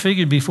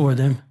transfigured before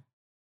them.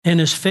 and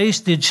his face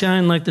did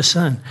shine like the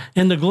sun,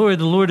 and the glory of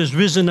the Lord is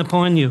risen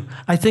upon you.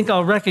 I think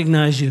I'll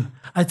recognize you.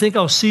 I think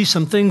I'll see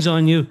some things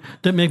on you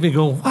that make me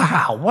go,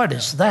 wow, what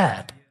is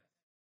that?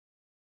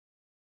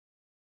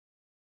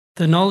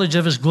 The knowledge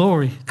of his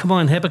glory. Come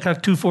on,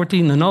 Habakkuk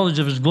 2:14, the knowledge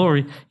of his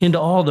glory into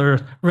all the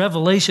earth.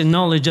 Revelation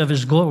knowledge of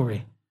his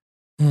glory.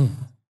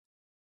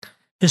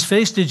 His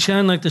face did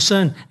shine like the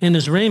sun, and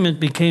his raiment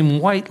became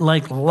white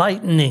like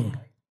lightning.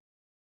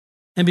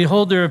 And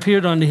behold, there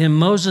appeared unto him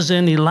Moses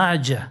and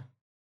Elijah.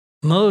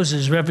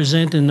 Moses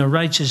representing the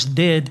righteous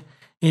dead,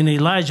 and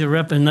Elijah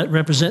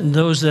representing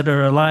those that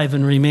are alive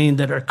and remain,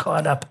 that are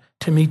caught up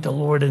to meet the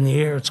Lord in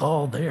the air. It's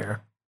all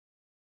there.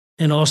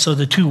 And also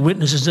the two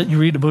witnesses that you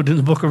read about in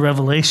the book of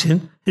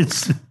Revelation.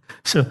 It's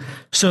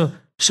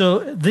so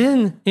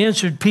then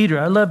answered Peter.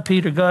 I love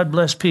Peter. God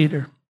bless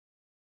Peter.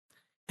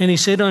 And he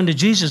said unto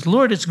Jesus,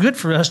 Lord, it's good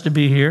for us to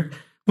be here.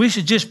 We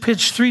should just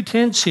pitch 3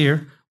 tents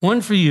here,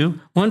 one for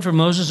you, one for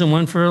Moses, and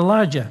one for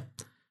Elijah.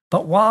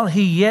 But while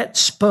he yet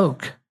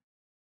spoke,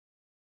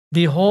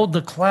 behold,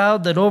 the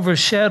cloud that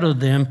overshadowed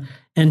them,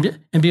 and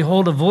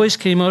behold, a voice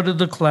came out of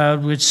the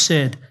cloud which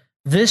said,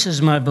 This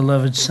is my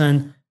beloved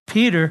Son.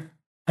 Peter,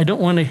 I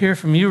don't want to hear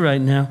from you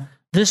right now.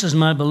 This is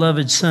my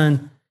beloved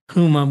Son,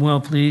 whom I'm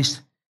well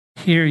pleased.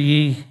 Hear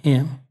ye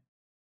him.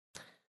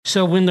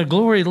 So when the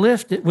glory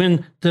lifted,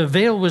 when the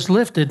veil was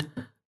lifted,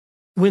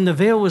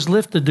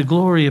 the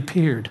glory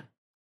appeared.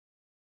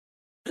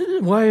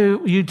 Why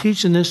are you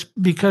teaching this?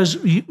 Because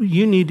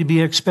you need to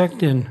be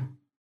expecting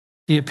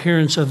the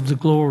appearance of the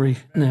glory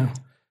now.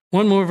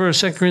 One more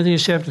verse, 2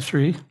 Corinthians chapter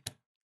 3.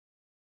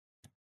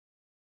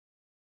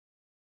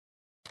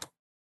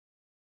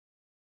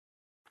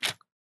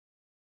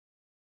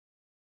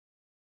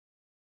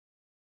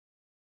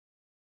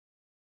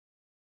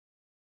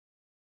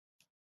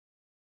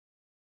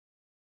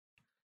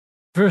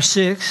 Verse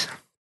 6,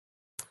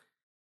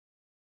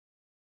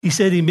 he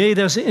said, he made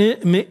us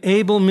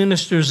able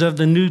ministers of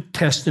the New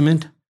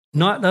Testament,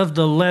 not of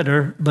the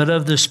letter, but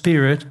of the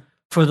Spirit.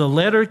 For the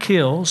letter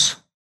kills,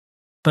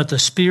 but the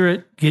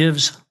Spirit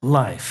gives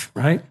life,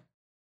 right?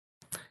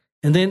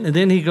 And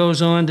then he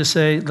goes on to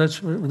say,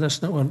 that's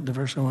not what the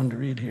verse I wanted to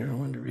read here. I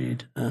wanted to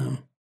read.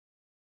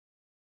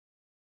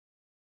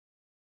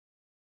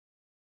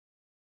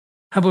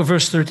 How about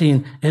verse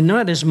 13? And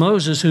not as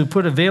Moses, who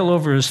put a veil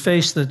over his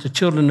face that the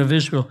children of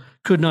Israel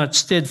could not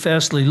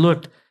steadfastly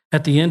look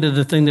at the end of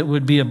the thing that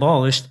would be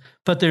abolished,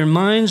 but their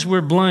minds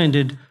were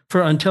blinded,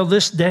 for until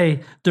this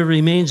day there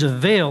remains a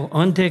veil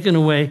untaken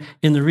away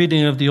in the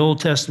reading of the Old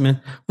Testament,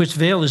 which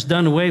veil is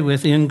done away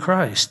with in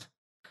Christ.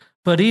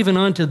 But even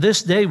unto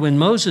this day, when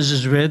Moses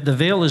is read, the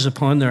veil is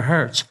upon their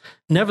hearts.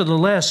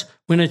 Nevertheless,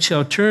 when it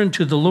shall turn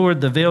to the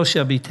Lord, the veil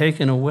shall be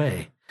taken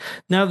away.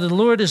 Now the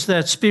Lord is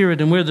that Spirit,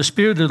 and where the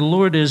Spirit of the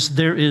Lord is,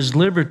 there is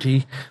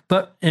liberty.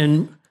 But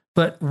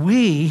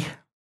we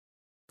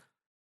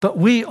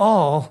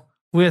all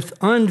with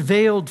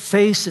unveiled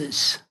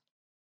faces.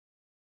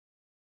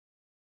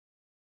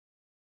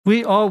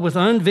 We all with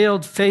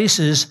unveiled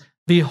faces,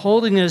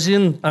 beholding as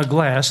in a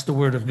glass, the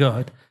word of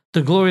God,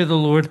 the glory of the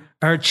Lord,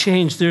 are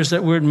changed. There's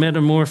that word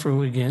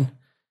metamorpho again.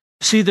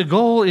 See, the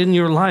goal in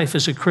your life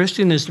as a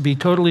Christian is to be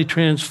totally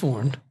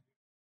transformed.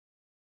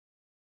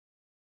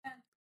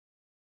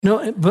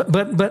 No, but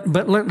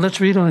let's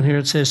read on here.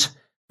 It says,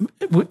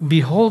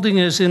 beholding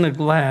as in a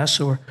glass,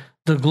 or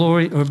the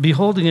glory, or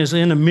beholding as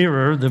in a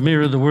mirror,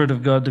 the word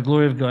of God, the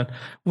glory of God.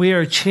 We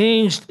are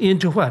changed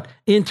into what?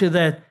 Into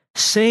that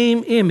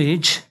same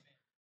image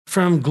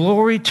from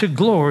glory to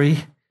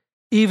glory,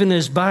 even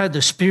as by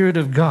the Spirit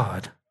of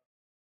God.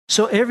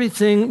 So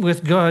everything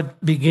with God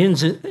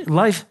begins,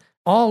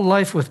 all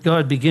life with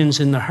God begins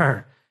in the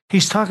heart.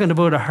 He's talking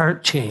about a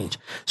heart change.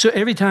 So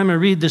every time I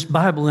read this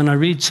Bible and I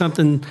read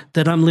something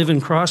that I'm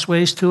living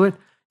crossways to it,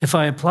 if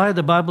I apply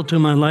the Bible to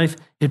my life,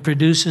 it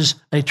produces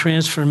a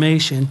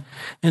transformation.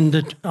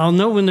 And I'll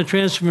know when the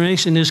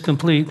transformation is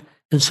complete,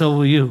 and so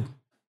will you.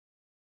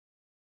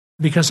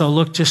 Because I'll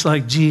look just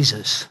like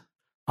Jesus.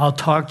 I'll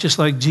talk just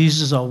like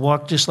Jesus. I'll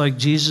walk just like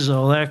Jesus.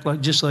 I'll act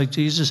just like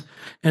Jesus.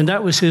 And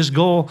that was his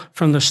goal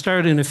from the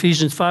start. In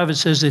Ephesians 5, it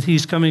says that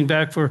he's coming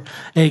back for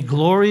a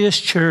glorious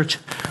church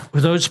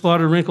without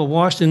spot or wrinkle,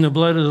 washed in the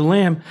blood of the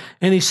Lamb.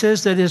 And he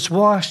says that it's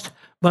washed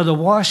by the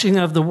washing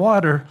of the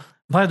water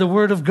by the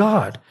Word of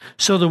God.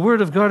 So the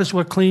Word of God is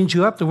what cleans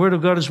you up. The Word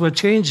of God is what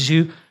changes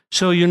you.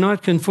 So you're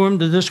not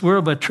conformed to this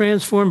world, but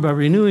transformed by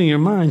renewing your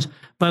minds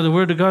by the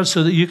Word of God,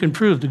 so that you can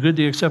prove the good,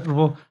 the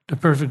acceptable, the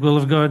perfect will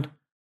of God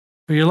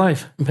for your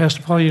life. And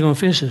Pastor Paul, you're going to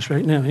finish this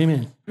right now.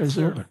 Amen. Praise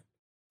the Lord.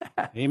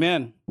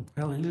 Amen.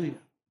 Hallelujah.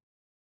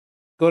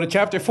 Go to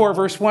chapter 4,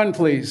 verse 1,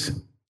 please.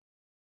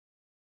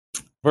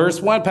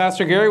 Verse 1,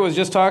 Pastor Gary was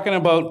just talking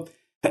about,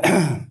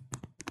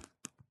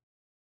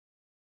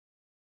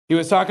 he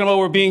was talking about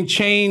we're being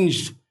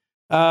changed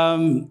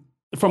from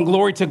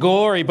glory to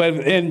glory. But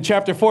in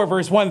chapter 4,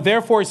 verse 1,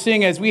 therefore,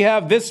 seeing as we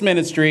have this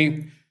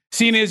ministry,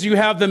 seeing as you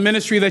have the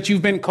ministry that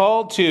you've been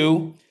called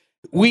to,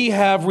 we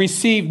have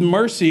received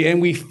mercy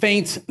and we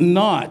faint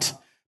not.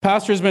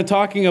 Pastor has been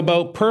talking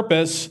about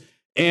purpose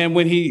And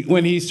when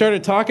he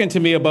started talking to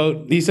me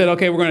about, he said,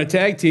 okay, we're going to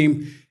tag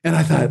team. And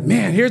I thought,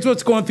 man, here's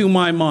what's going through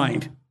my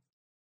mind.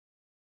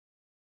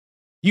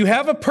 You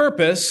have a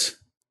purpose.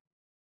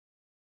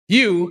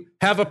 You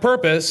have a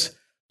purpose.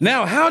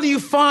 Now, how do you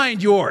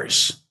find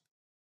yours?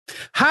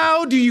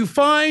 How do you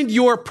find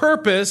your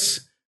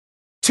purpose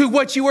to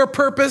what you are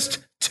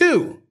purposed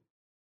to?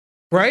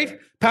 Right?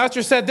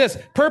 Pastor said this,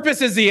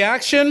 purpose is the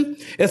action.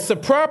 It's the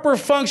proper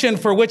function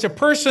for which a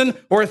person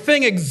or a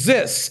thing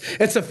exists.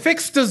 It's a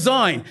fixed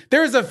design.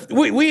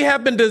 We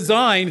have been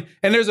designed,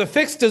 and there's a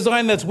fixed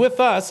design that's with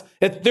us.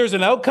 There's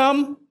an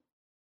outcome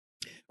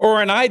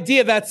or an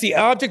idea that's the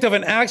object of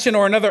an action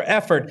or another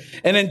effort,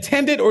 an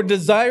intended or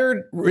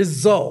desired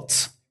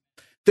result.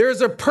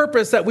 There's a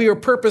purpose that we are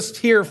purposed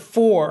here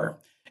for.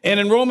 And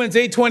in Romans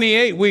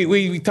 8:28,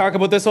 we talk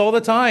about this all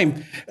the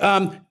time.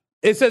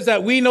 It says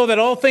that we know that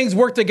all things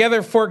work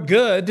together for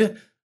good.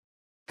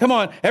 Come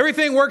on,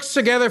 everything works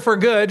together for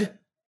good.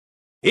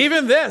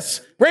 Even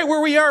this, right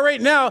where we are right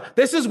now,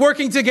 this is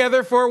working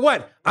together for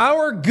what?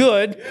 Our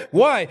good.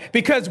 Why?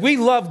 Because we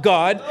love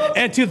God,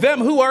 and to them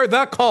who are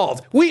the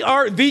called. We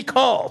are the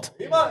called.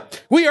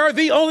 We are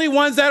the only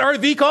ones that are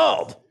the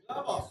called.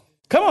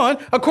 Come on,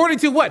 according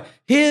to what?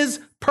 His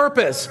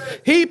purpose.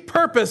 He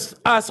purposed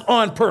us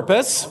on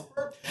purpose.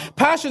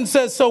 Passion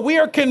says, so we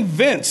are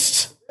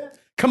convinced.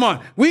 Come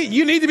on,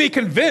 you need to be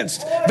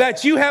convinced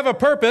that you have a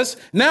purpose.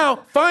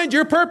 Now, find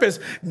your purpose.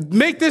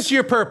 Make this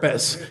your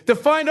purpose, to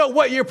find out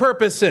what your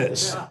purpose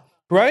is,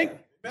 right?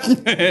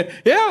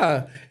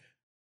 Yeah.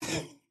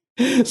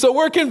 So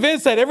we're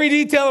convinced that every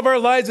detail of our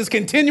lives is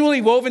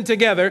continually woven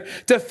together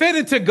to fit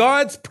into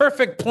God's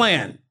perfect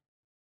plan.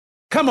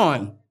 Come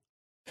on.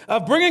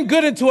 Of bringing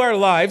good into our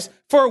lives,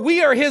 for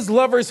we are his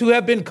lovers who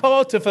have been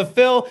called to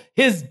fulfill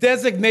his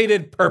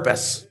designated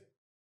purpose.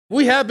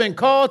 We have been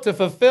called to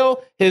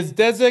fulfill his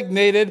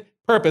designated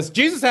purpose.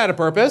 Jesus had a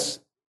purpose.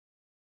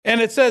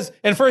 And it says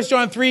in 1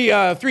 John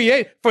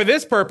 3:8, for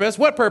this purpose,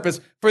 what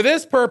purpose? For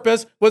this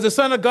purpose was the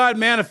Son of God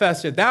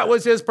manifested. That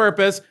was his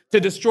purpose,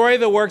 to destroy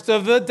the works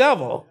of the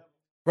devil,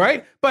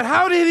 right? But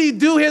how did he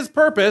do his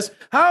purpose?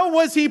 How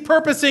was he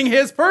purposing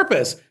his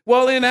purpose?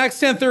 Well, in Acts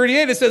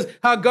 10:38, it says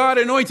how God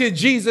anointed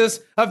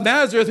Jesus of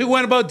Nazareth, who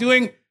went about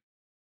doing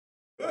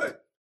good.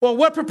 Well,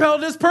 what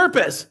propelled his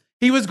purpose?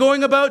 He was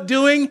going about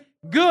doing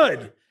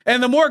good.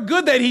 And the more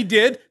good that he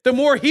did, the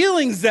more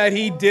healings that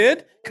he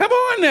did. Come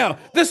on now.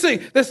 It's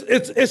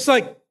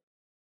like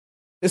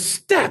it's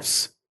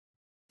steps.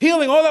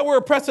 Healing all that were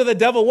oppressed of the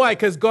devil. Why?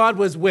 Because God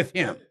was with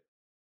him.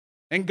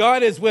 And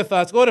God is with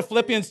us. Go to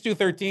Philippians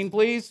 2:13,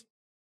 please.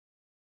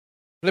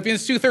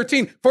 Philippians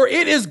 2:13. For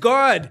it is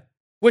God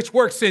which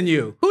works in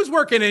you. Who's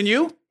working in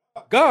you?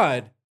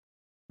 God.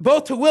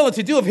 Both to will and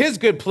to do of his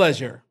good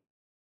pleasure.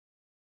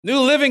 New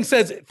Living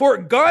says, for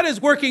God is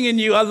working in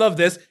you, I love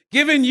this,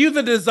 giving you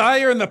the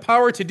desire and the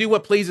power to do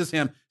what pleases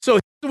him. So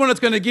he's the one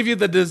that's going to give you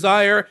the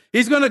desire.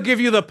 He's going to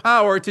give you the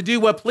power to do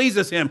what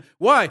pleases him.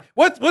 Why?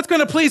 What's going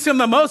to please him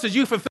the most is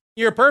you fulfilling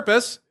your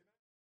purpose.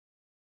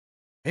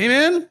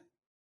 Amen?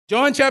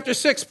 John chapter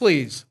 6,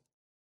 please.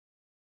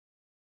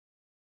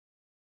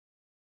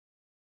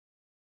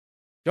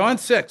 John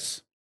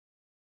 6.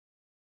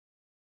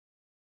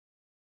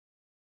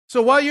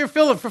 So while you're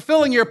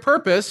fulfilling your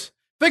purpose,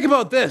 think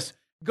about this.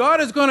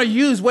 God is going to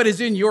use what is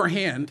in your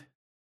hand.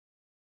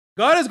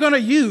 God is going to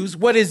use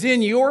what is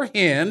in your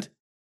hand,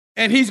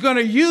 and he's going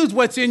to use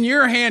what's in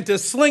your hand to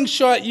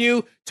slingshot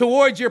you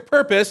towards your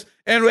purpose.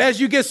 And as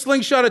you get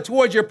slingshotted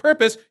towards your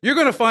purpose, you're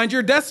going to find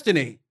your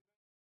destiny,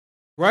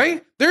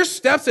 right? There's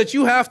steps that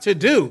you have to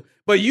do,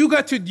 but you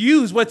got to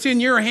use what's in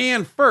your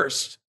hand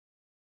first.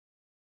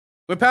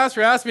 When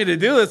Pastor asked me to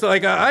do this,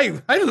 like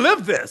I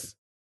live this.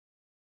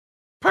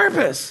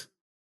 Purpose.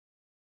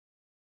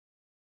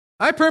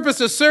 I purpose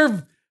to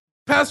serve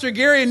Pastor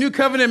Gary and New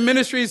Covenant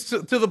Ministries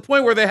to the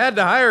point where they had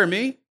to hire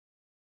me.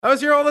 I was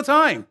here all the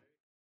time,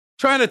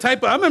 trying to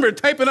type. I remember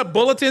typing up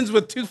bulletins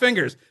with 2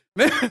 fingers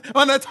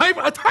on a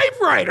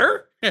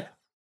typewriter.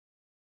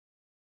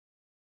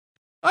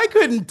 I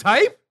couldn't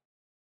type,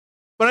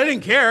 but I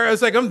didn't care. I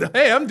was like,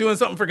 I'm doing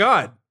something for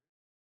God,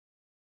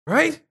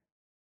 right?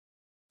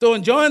 So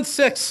in John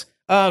 6,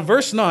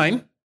 verse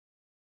 9,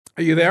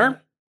 are you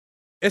there?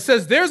 It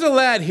says, there's a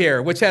lad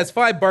here which has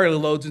 5 barley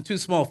loaves and 2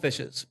 small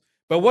fishes.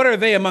 But what are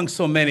they among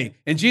so many?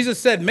 And Jesus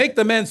said, make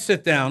the men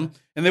sit down.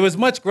 And there was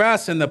much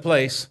grass in the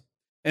place.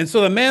 And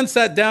so the man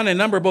sat down and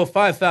numbered both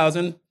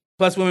 5,000,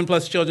 plus women,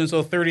 plus children,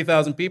 so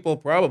 30,000 people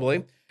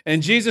probably.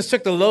 And Jesus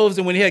took the loaves,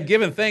 and when he had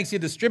given thanks, he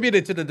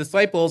distributed to the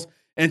disciples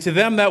and to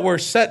them that were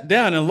set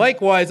down, and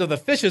likewise of the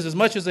fishes as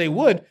much as they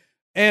would.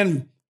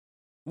 And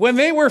when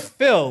they were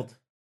filled.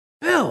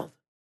 Come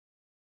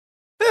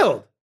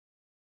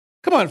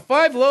on,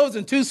 5 loaves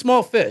and 2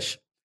 small fish.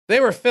 They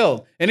were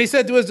filled. And he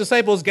said to his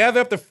disciples, gather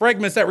up the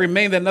fragments that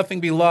remain, that nothing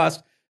be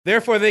lost.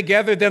 Therefore they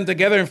gathered them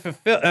together,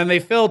 and they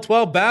filled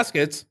 12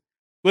 baskets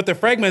with the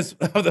fragments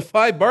of the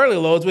 5 barley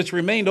loaves, which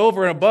remained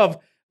over and above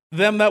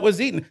them that was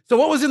eaten. So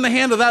what was in the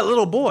hand of that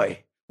little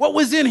boy? What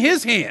was in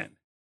his hand?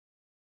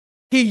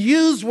 He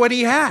used what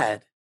he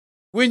had.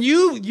 When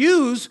you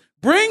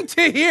bring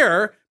to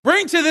here,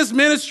 bring to this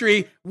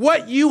ministry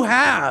what you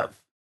have.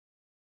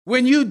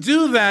 When you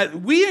do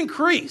that, we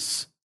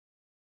increase.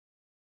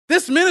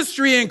 This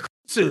ministry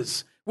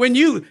increases.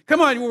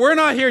 Come on, we're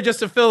not here just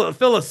to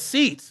fill a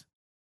seat.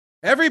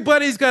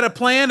 Everybody's got a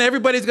plan,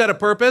 everybody's got a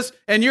purpose,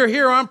 and you're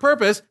here on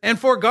purpose and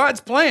for God's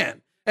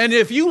plan. And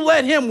if you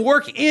let him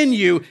work in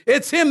you,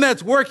 it's him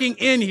that's working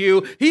in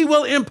you. He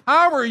will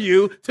empower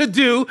you to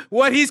do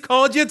what he's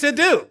called you to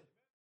do.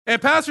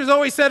 And pastors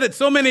always said it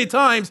so many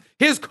times,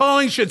 his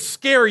calling should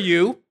scare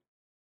you.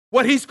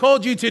 What he's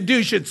called you to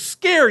do should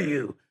scare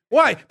you.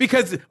 Why?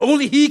 Because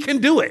only he can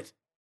do it.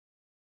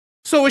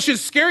 So it should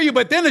scare you,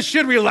 but then it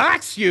should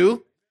relax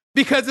you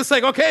because it's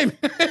like, okay,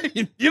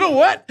 you know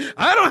what?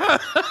 I don't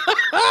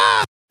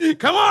have,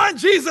 come on,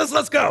 Jesus,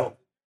 let's go.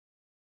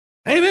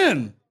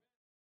 Amen.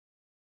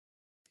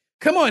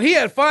 Come on, he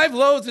had 5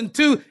 loaves and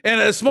 2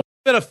 and a small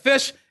bit of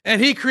fish,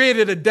 and he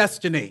created a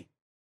destiny.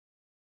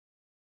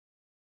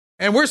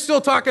 And we're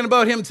still talking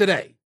about him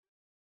today.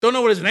 Don't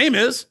know what his name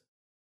is.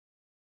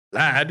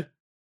 Lad.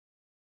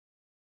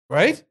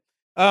 Right?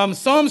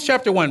 Psalms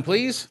chapter 1,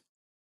 please.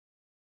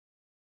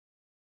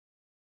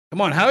 Come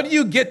on, how do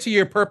you get to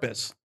your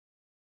purpose?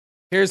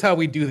 Here's how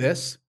we do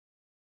this.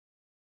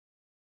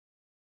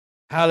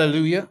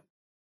 Hallelujah.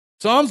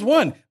 Psalms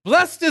 1.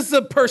 Blessed is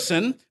the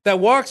person that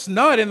walks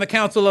not in the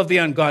counsel of the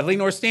ungodly,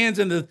 nor stands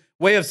in the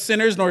way of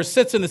sinners, nor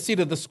sits in the seat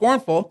of the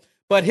scornful,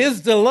 but his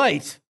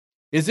delight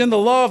is in the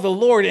law of the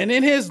Lord, and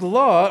in his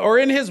law, or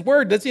in his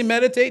word, does he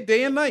meditate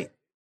day and night.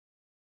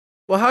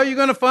 Well, how are you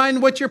going to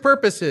find what your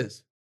purpose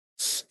is?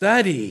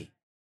 Study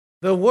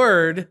the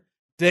word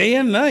day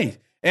and night.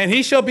 And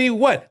he shall be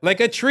what? Like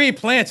a tree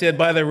planted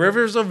by the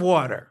rivers of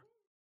water.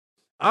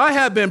 I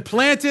have been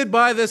planted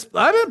by this.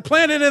 I've been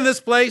planted in this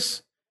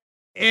place,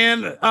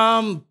 and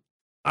I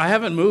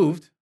haven't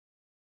moved.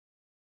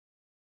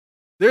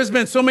 There's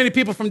been so many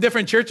people from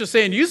different churches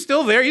saying, you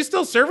still there? You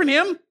still serving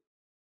him?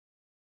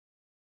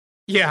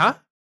 Yeah.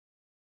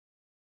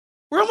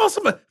 Where else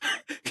am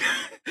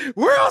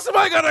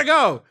I going to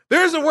go?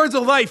 There's the words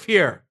of life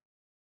here.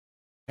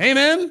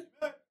 Amen.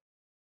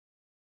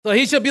 So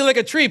he shall be like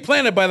a tree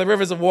planted by the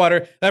rivers of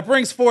water that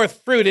brings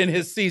forth fruit in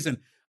his season.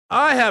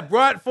 I have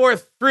brought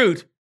forth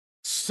fruit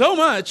so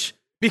much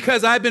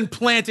because I've been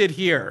planted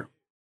here.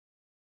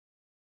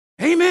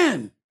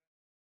 Amen.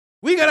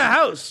 We got a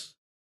house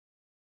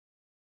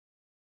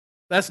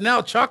that's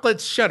now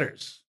chocolate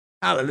shutters.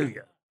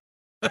 Hallelujah.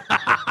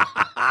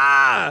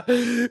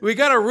 We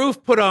got a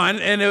roof put on,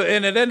 and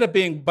it ended up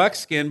being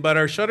buckskin, but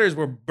our shutters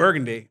were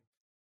burgundy.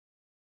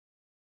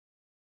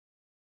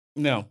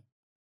 No.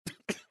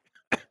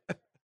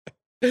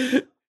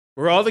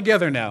 We're all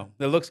together now.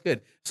 That looks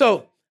good.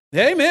 So,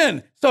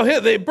 amen. So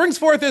it brings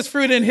forth his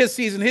fruit in his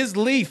season. His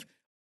leaf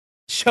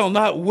shall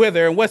not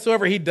wither, and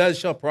whatsoever he does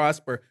shall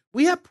prosper.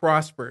 We have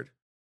prospered.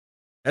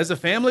 As a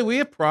family, we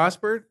have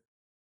prospered.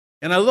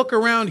 And I look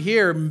around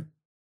here,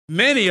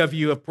 many of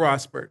you have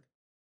prospered.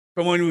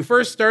 From when we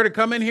first started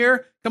coming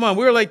here, come on,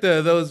 we were like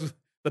the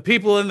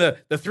people in the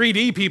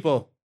 3D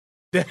people.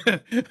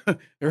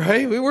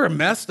 Right? We were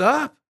messed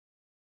up.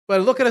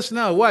 But look at us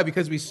now. Why?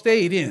 Because we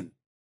stayed in.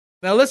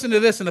 Now listen to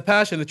this in the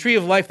Passion, the tree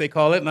of life they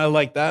call it, and I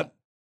like that.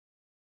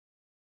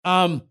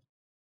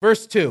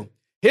 Verse 2,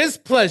 his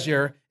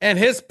pleasure and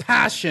his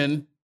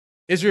passion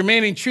is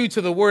remaining true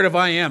to the word of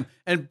I am.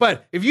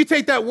 But if you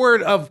take that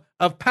word of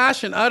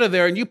passion out of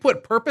there and you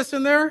put purpose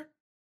in there,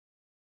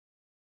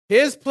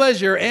 his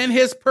pleasure and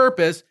his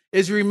purpose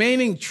is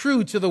remaining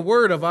true to the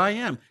word of I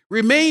am.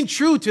 Remain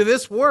true to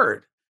this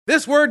word.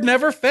 This word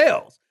never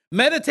fails.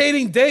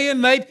 Meditating day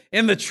and night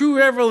in the true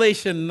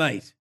revelation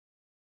night.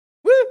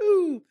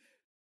 Woohoo!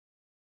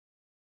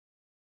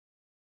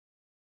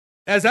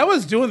 As I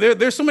was doing,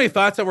 there's so many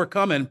thoughts that were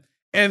coming,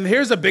 and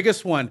here's the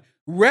biggest one.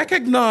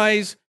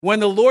 Recognize when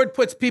the Lord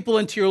puts people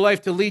into your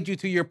life to lead you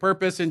to your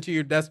purpose and to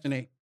your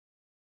destiny.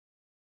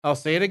 I'll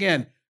say it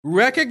again.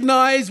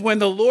 Recognize when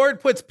the Lord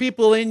puts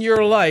people in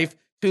your life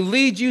to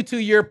lead you to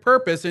your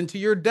purpose and to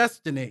your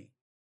destiny.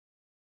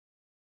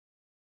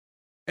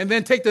 And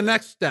then take the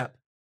next step.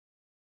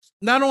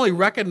 Not only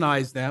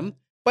recognize them,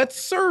 but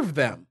serve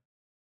them.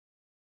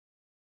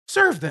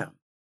 Serve them.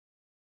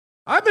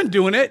 I've been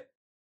doing it.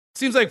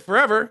 Seems like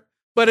forever,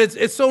 but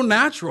it's so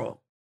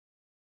natural.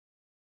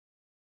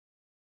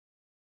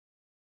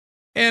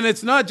 And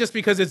it's not just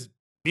because it's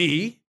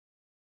me.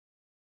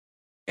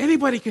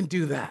 Anybody can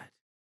do that.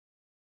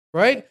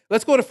 Right?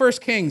 Let's go to 1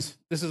 Kings.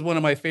 This is one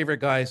of my favorite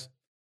guys.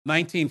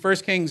 19. 1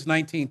 Kings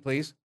 19,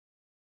 please.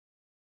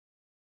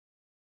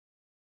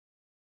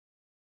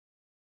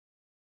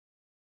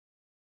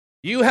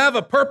 You have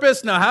a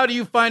purpose. Now, how do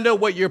you find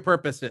out what your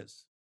purpose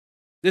is?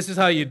 This is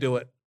how you do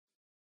it.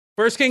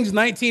 1 Kings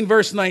 19,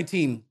 verse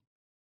 19.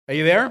 Are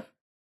you there?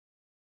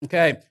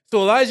 Okay.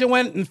 So Elijah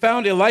went and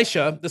found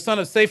Elisha, the son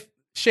of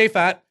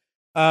Shaphat,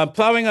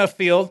 plowing a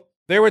field.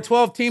 There were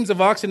 12 teams of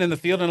oxen in the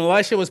field, and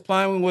Elisha was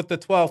plowing with the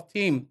 12th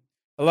team.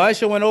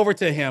 Elisha went over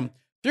to him,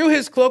 threw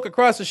his cloak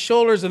across his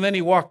shoulders, and then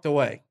he walked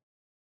away.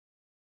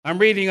 I'm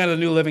reading out of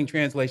the New Living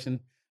Translation.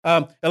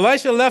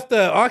 Elisha left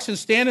the oxen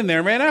standing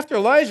there, ran after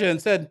Elijah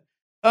and said,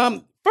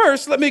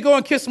 first, let me go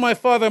and kiss my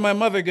father and my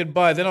mother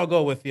goodbye, then I'll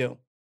go with you.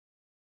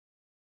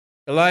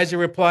 Elijah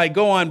replied,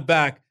 go on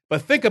back,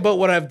 but think about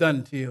what I've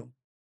done to you.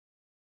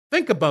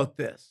 Think about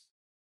this.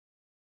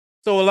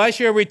 So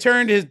Elisha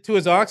returned to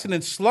his oxen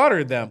and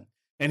slaughtered them.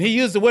 And he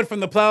used the wood from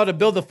the plow to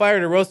build the fire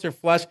to roast their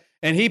flesh.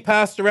 And he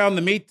passed around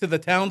the meat to the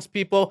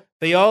townspeople.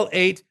 They all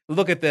ate.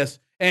 Look at this.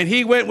 And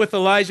he went with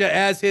Elijah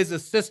as his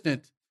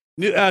assistant.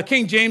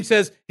 King James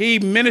says he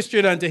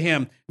ministered unto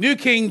him. New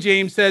King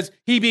James says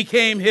he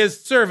became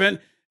his servant.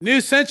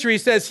 New Century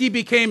says he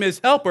became his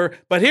helper.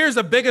 But here's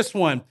the biggest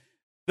one.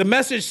 The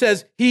Message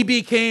says he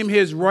became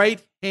his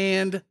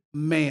right-hand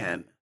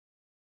man.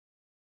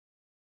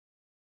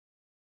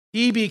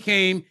 He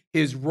became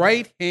his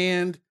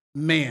right-hand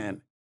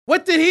man.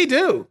 What did he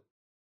do?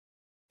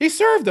 He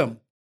served them.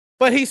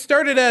 But he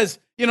started as,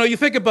 you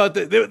think about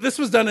this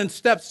was done in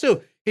steps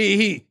too.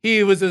 He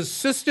was his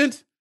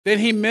assistant, then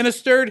he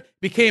ministered,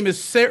 became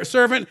his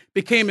servant,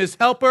 became his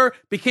helper,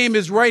 became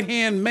his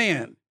right-hand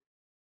man.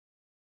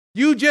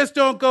 You just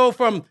don't go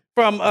from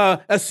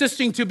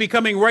assisting to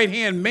becoming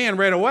right-hand man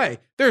right away.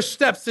 There's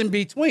steps in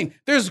between.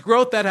 There's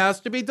growth that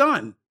has to be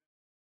done,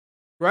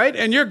 right?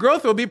 And your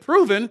growth will be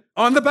proven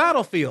on the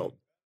battlefield.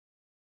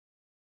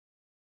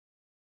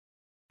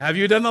 Have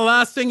you done the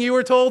last thing you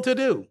were told to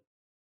do?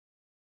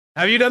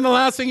 Have you done the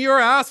last thing you were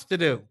asked to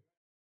do?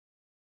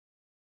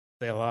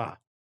 Selah.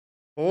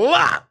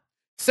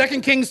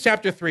 2 Kings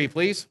chapter 3,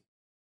 please.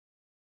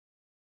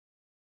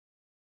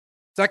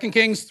 2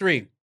 Kings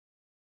 3.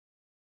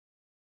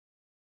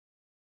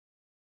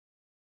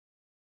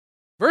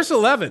 Verse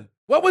 11.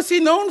 What was he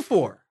known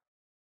for?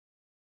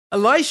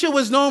 Elisha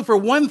was known for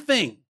one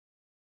thing.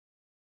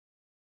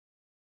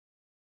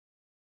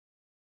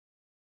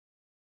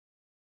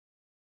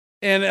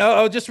 And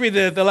I'll just read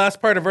the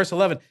last part of verse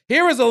 11.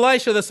 Here is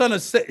Elisha, the son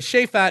of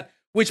Shaphat,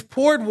 which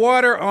poured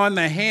water on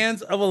the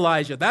hands of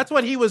Elijah. That's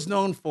what he was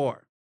known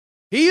for.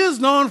 He is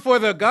known for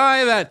the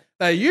guy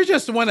that you're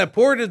just the one that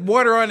poured his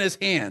water on his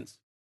hands.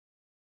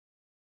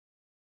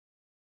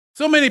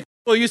 So many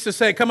people used to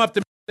say, come up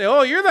to me and say,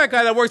 oh, you're that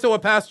guy that works out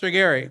with Pastor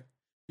Gary.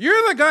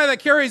 You're the guy that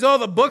carries all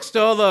the books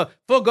to all the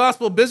full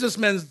gospel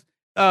businessmen's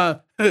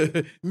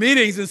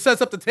meetings and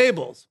sets up the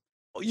tables.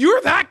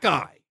 You're that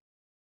guy.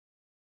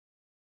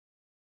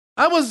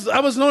 I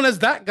was known as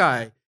that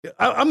guy.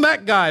 I'm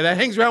that guy that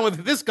hangs around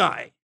with this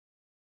guy.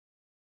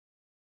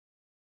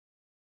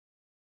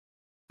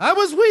 I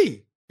was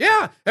we.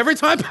 Yeah, every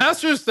time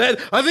pastor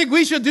said, I think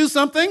we should do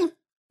something,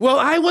 well,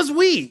 I was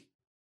we.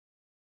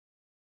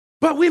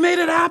 But we made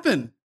it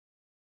happen.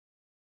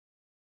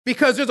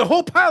 Because there's a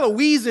whole pile of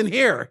we's in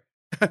here.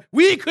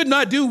 We could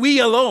not do we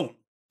alone.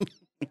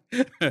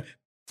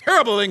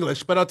 Terrible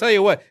English, but I'll tell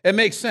you what, it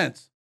makes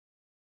sense.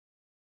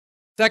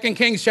 2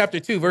 Kings chapter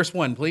 2, verse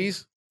 1,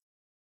 please.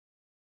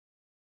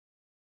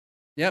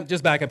 Yep,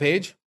 just back a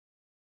page.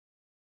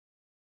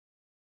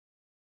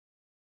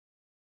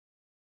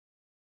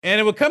 And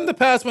it would come to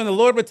pass when the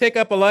Lord would take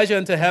up Elijah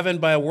into heaven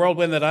by a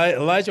whirlwind that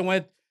Elijah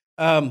went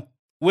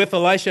with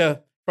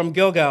Elisha from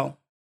Gilgal.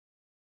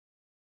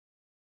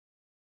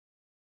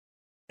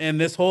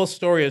 And this whole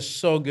story is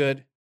so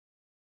good.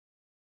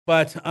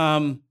 But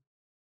where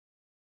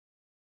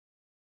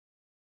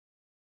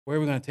are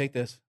we going to take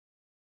this?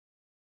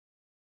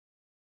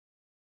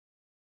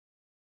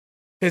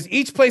 Because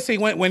each place he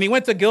went, when he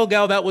went to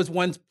Gilgal, that was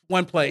one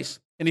place,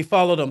 and he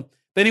followed him.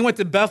 Then he went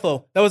to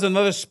Bethel. That was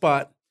another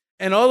spot.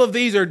 And all of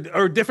these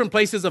are different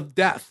places of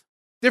death,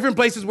 different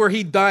places where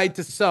he died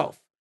to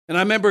self. And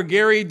I remember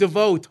Gary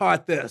DeVoe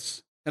taught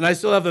this, and I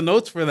still have the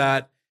notes for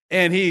that.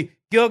 And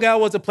Gilgal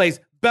was a place,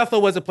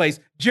 Bethel was a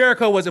place,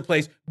 Jericho was a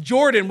place,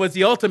 Jordan was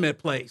the ultimate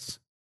place.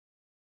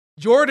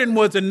 Jordan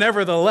was a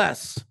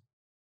nevertheless.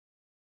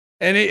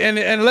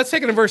 And let's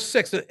take it in verse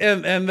 6,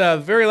 and the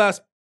very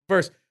last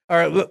verse.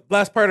 Or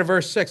last part of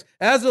verse 6.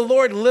 As the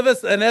Lord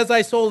liveth, and as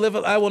thy soul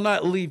liveth, I will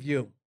not leave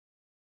you.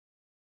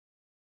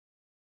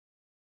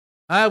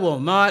 I will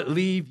not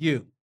leave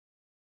you.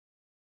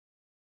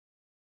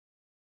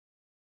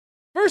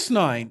 Verse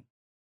 9.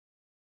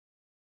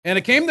 And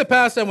it came to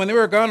pass that when they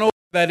were gone over,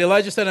 that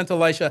Elijah said unto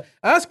Elisha,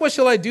 ask what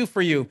shall I do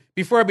for you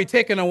before I be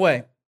taken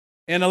away?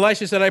 And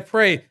Elisha said, I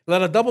pray,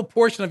 let a double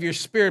portion of your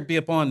spirit be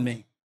upon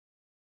me.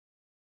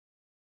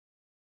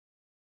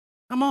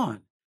 Come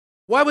on.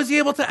 Why was he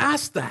able to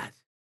ask that?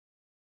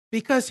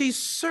 Because he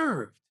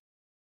served.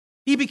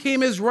 He became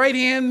his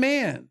right-hand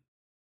man.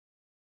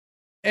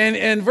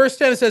 And verse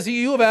 10 it says,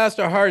 you have asked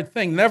a hard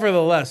thing.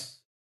 Nevertheless,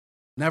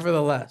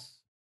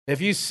 if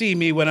you see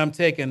me when I'm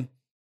taken,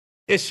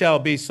 it shall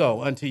be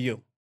so unto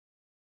you.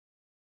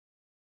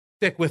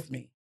 Stick with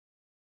me.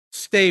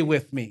 Stay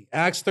with me.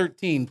 Acts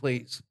 13,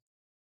 please.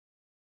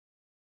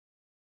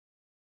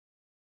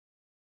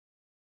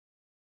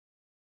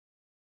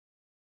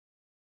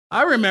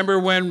 I remember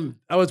when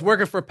I was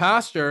working for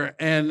pastor,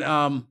 and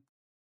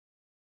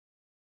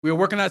we were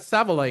working at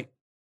Savalite,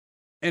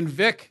 and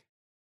Vic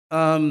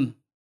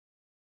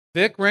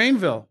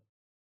Rainville,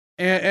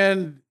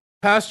 and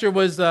pastor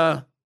was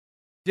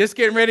just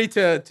getting ready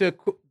to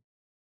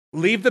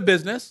leave the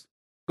business,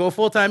 go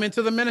full-time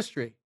into the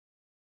ministry.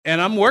 And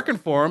I'm working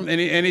for him,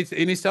 and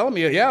he's telling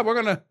me, yeah,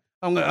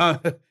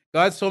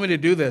 God's told me to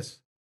do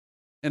this,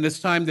 and it's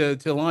time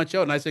to launch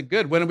out. And I said,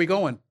 good, when are we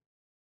going?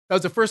 That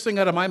was the first thing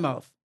out of my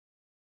mouth.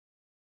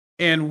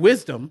 And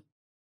wisdom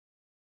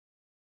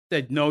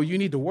said, no, you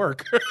need to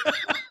work.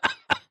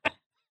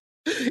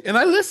 And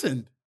I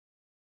listened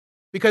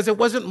because it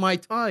wasn't my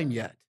time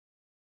yet.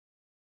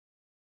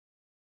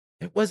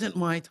 It wasn't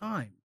my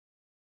time.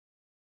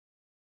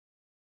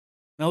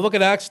 Now look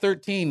at Acts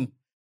 13,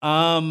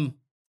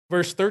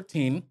 verse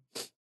 13.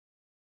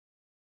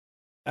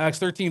 Acts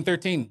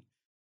 13:13.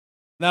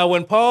 Now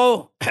when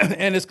Paul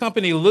and his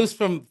company loosed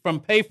from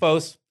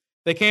Paphos,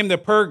 they came to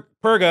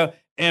Perga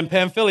and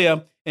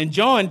Pamphylia, and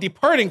John,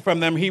 departing from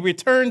them, he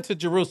returned to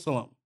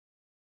Jerusalem.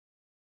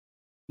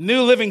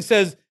 New Living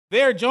says,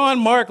 there John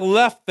Mark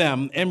left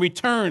them and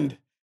returned.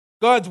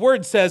 God's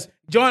word says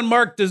John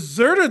Mark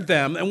deserted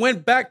them and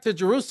went back to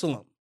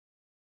Jerusalem.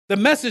 The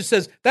Message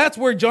says that's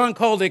where John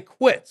called it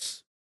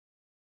quits.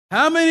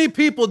 How many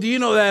people do you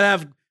know that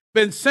have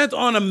been sent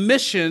on a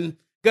mission,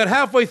 got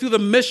halfway through the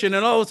mission,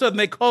 and all of a sudden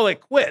they call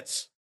it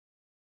quits,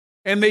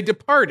 and they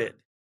departed?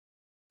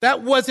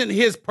 That wasn't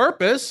his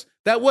purpose.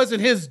 That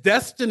wasn't his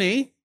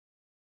destiny.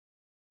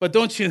 But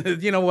don't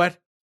you know what?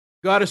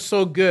 God is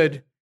so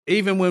good.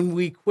 Even when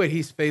we quit,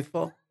 he's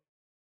faithful.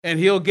 And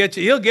he'll get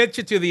you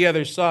to the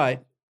other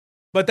side.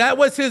 But that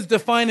was his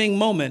defining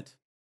moment.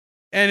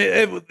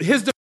 And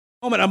his defining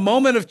moment, a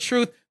moment of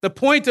truth, the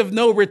point of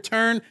no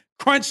return,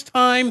 crunch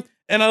time,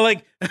 and I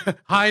like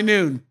high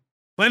noon,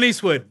 Clint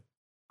Eastwood.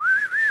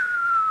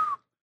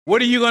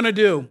 What are you going to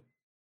do?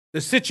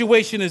 The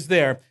situation is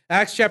there.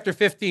 Acts chapter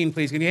 15,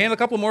 please. Can you handle a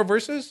couple more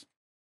verses?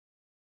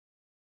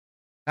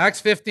 Acts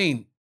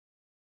 15.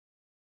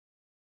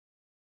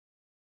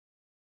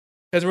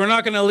 Because we're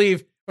not going to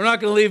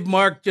leave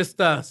Mark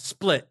just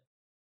split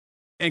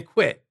and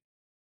quit.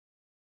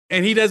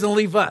 And he doesn't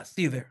leave us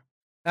either.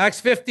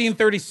 Acts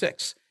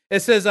 15:36.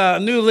 It says,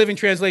 New Living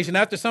Translation,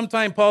 after some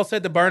time, Paul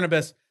said to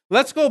Barnabas,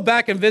 let's go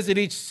back and visit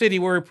each city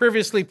where we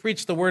previously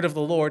preached the word of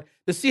the Lord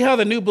to see how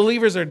the new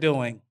believers are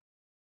doing.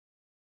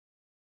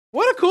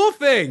 What a cool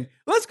thing.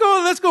 Let's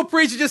go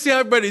preach and just see how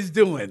everybody's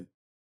doing.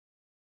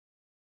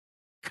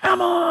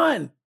 Come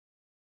on.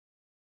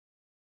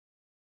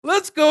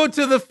 Let's go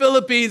to the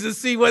Philippines and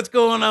see what's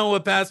going on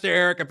with Pastor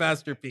Eric and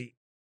Pastor Pete.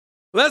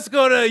 Let's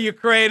go to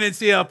Ukraine and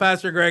see how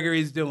Pastor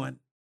Gregory's doing.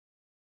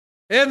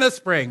 In the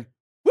spring.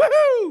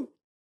 Woohoo!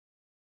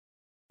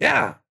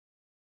 Yeah.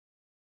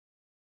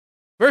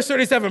 Verse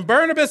 37,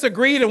 Barnabas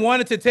agreed and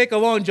wanted to take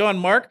along John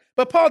Mark,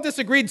 but Paul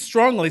disagreed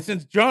strongly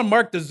since John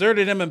Mark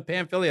deserted him in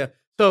Pamphylia.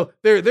 So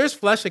there's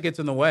flesh that gets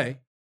in the way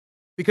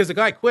because the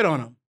guy quit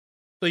on him.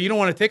 So you don't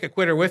want to take a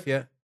quitter with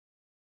you.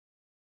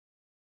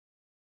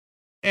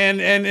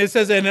 And it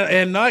says,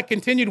 and not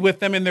continued with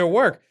them in their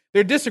work.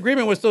 Their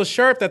disagreement was so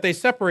sharp that they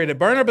separated.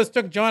 Barnabas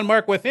took John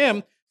Mark with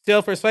him,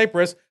 sailed for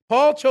Cyprus.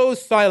 Paul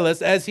chose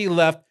Silas as he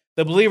left.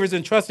 The believers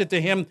entrusted to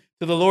him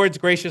to the Lord's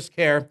gracious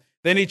care.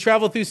 Then he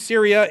traveled through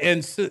Syria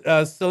and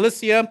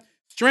Cilicia,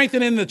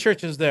 strengthening the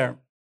churches there.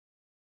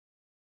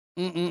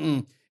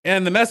 And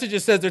the Message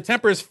says their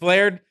tempers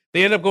flared.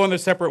 They end up going their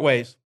separate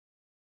ways.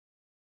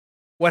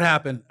 What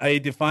happened? A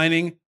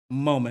defining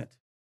moment.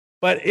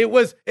 But it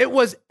was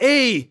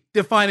a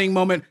defining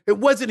moment. It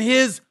wasn't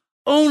his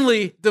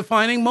only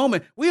defining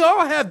moment. We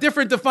all have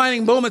different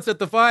defining moments that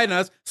define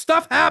us.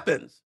 Stuff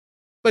happens.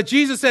 But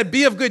Jesus said,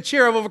 be of good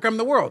cheer, I've overcome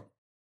the world.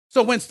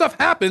 So when stuff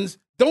happens,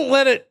 don't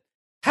let it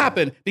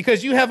happen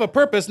because you have a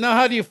purpose. Now,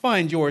 how do you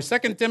find yours?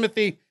 2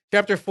 Timothy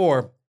chapter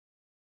 4.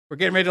 We're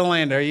getting ready to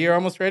land. Are you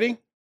almost ready?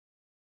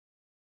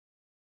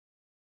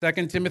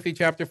 2 Timothy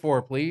chapter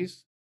 4,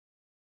 please.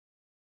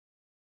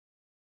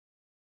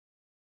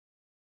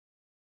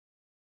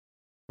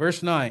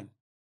 Verse 9.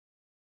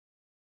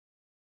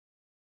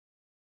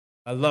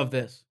 I love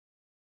this.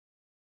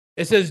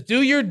 It says,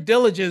 do your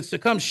diligence to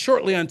come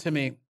shortly unto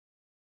me.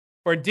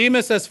 For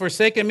Demas has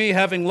forsaken me,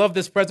 having loved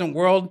this present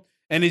world,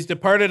 and he's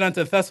departed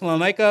unto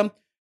Thessalonica,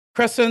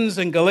 Crescens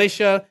and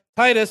Galatia,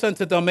 Titus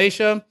unto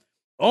Dalmatia.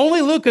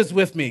 Only Luke is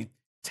with me.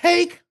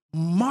 Take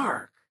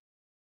Mark.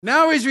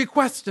 Now he's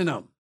requesting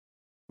him.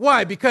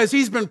 Why? Because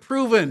he's been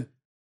proven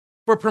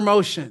for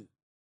promotion.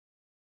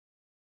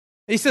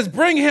 He says,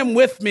 bring him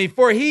with me,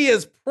 for he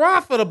is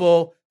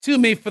profitable to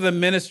me for the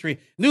ministry.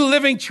 New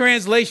Living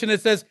Translation,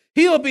 it says,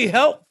 he'll be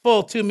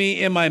helpful to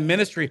me in my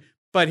ministry.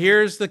 But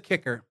here's the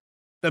kicker.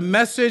 The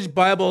Message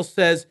Bible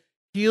says,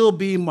 he'll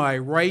be my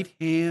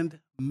right-hand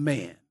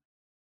man.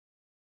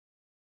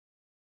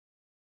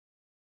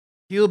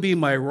 He'll be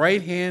my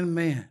right-hand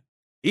man.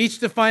 Each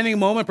defining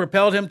moment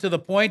propelled him to the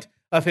point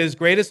of his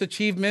greatest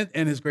achievement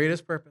and his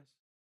greatest purpose.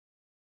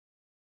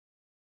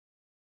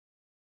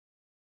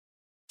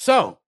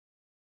 So,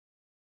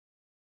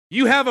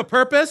 you have a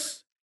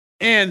purpose,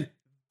 and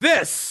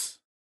this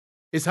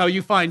is how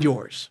you find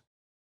yours.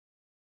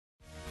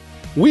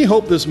 We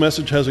hope this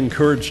message has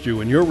encouraged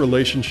you in your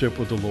relationship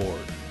with the Lord.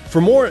 For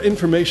more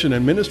information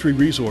and ministry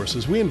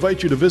resources, we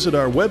invite you to visit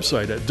our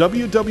website at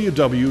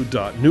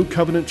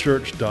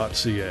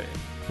www.newcovenantchurch.ca.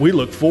 We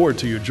look forward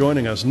to you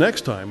joining us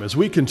next time as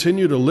we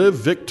continue to live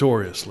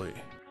victoriously.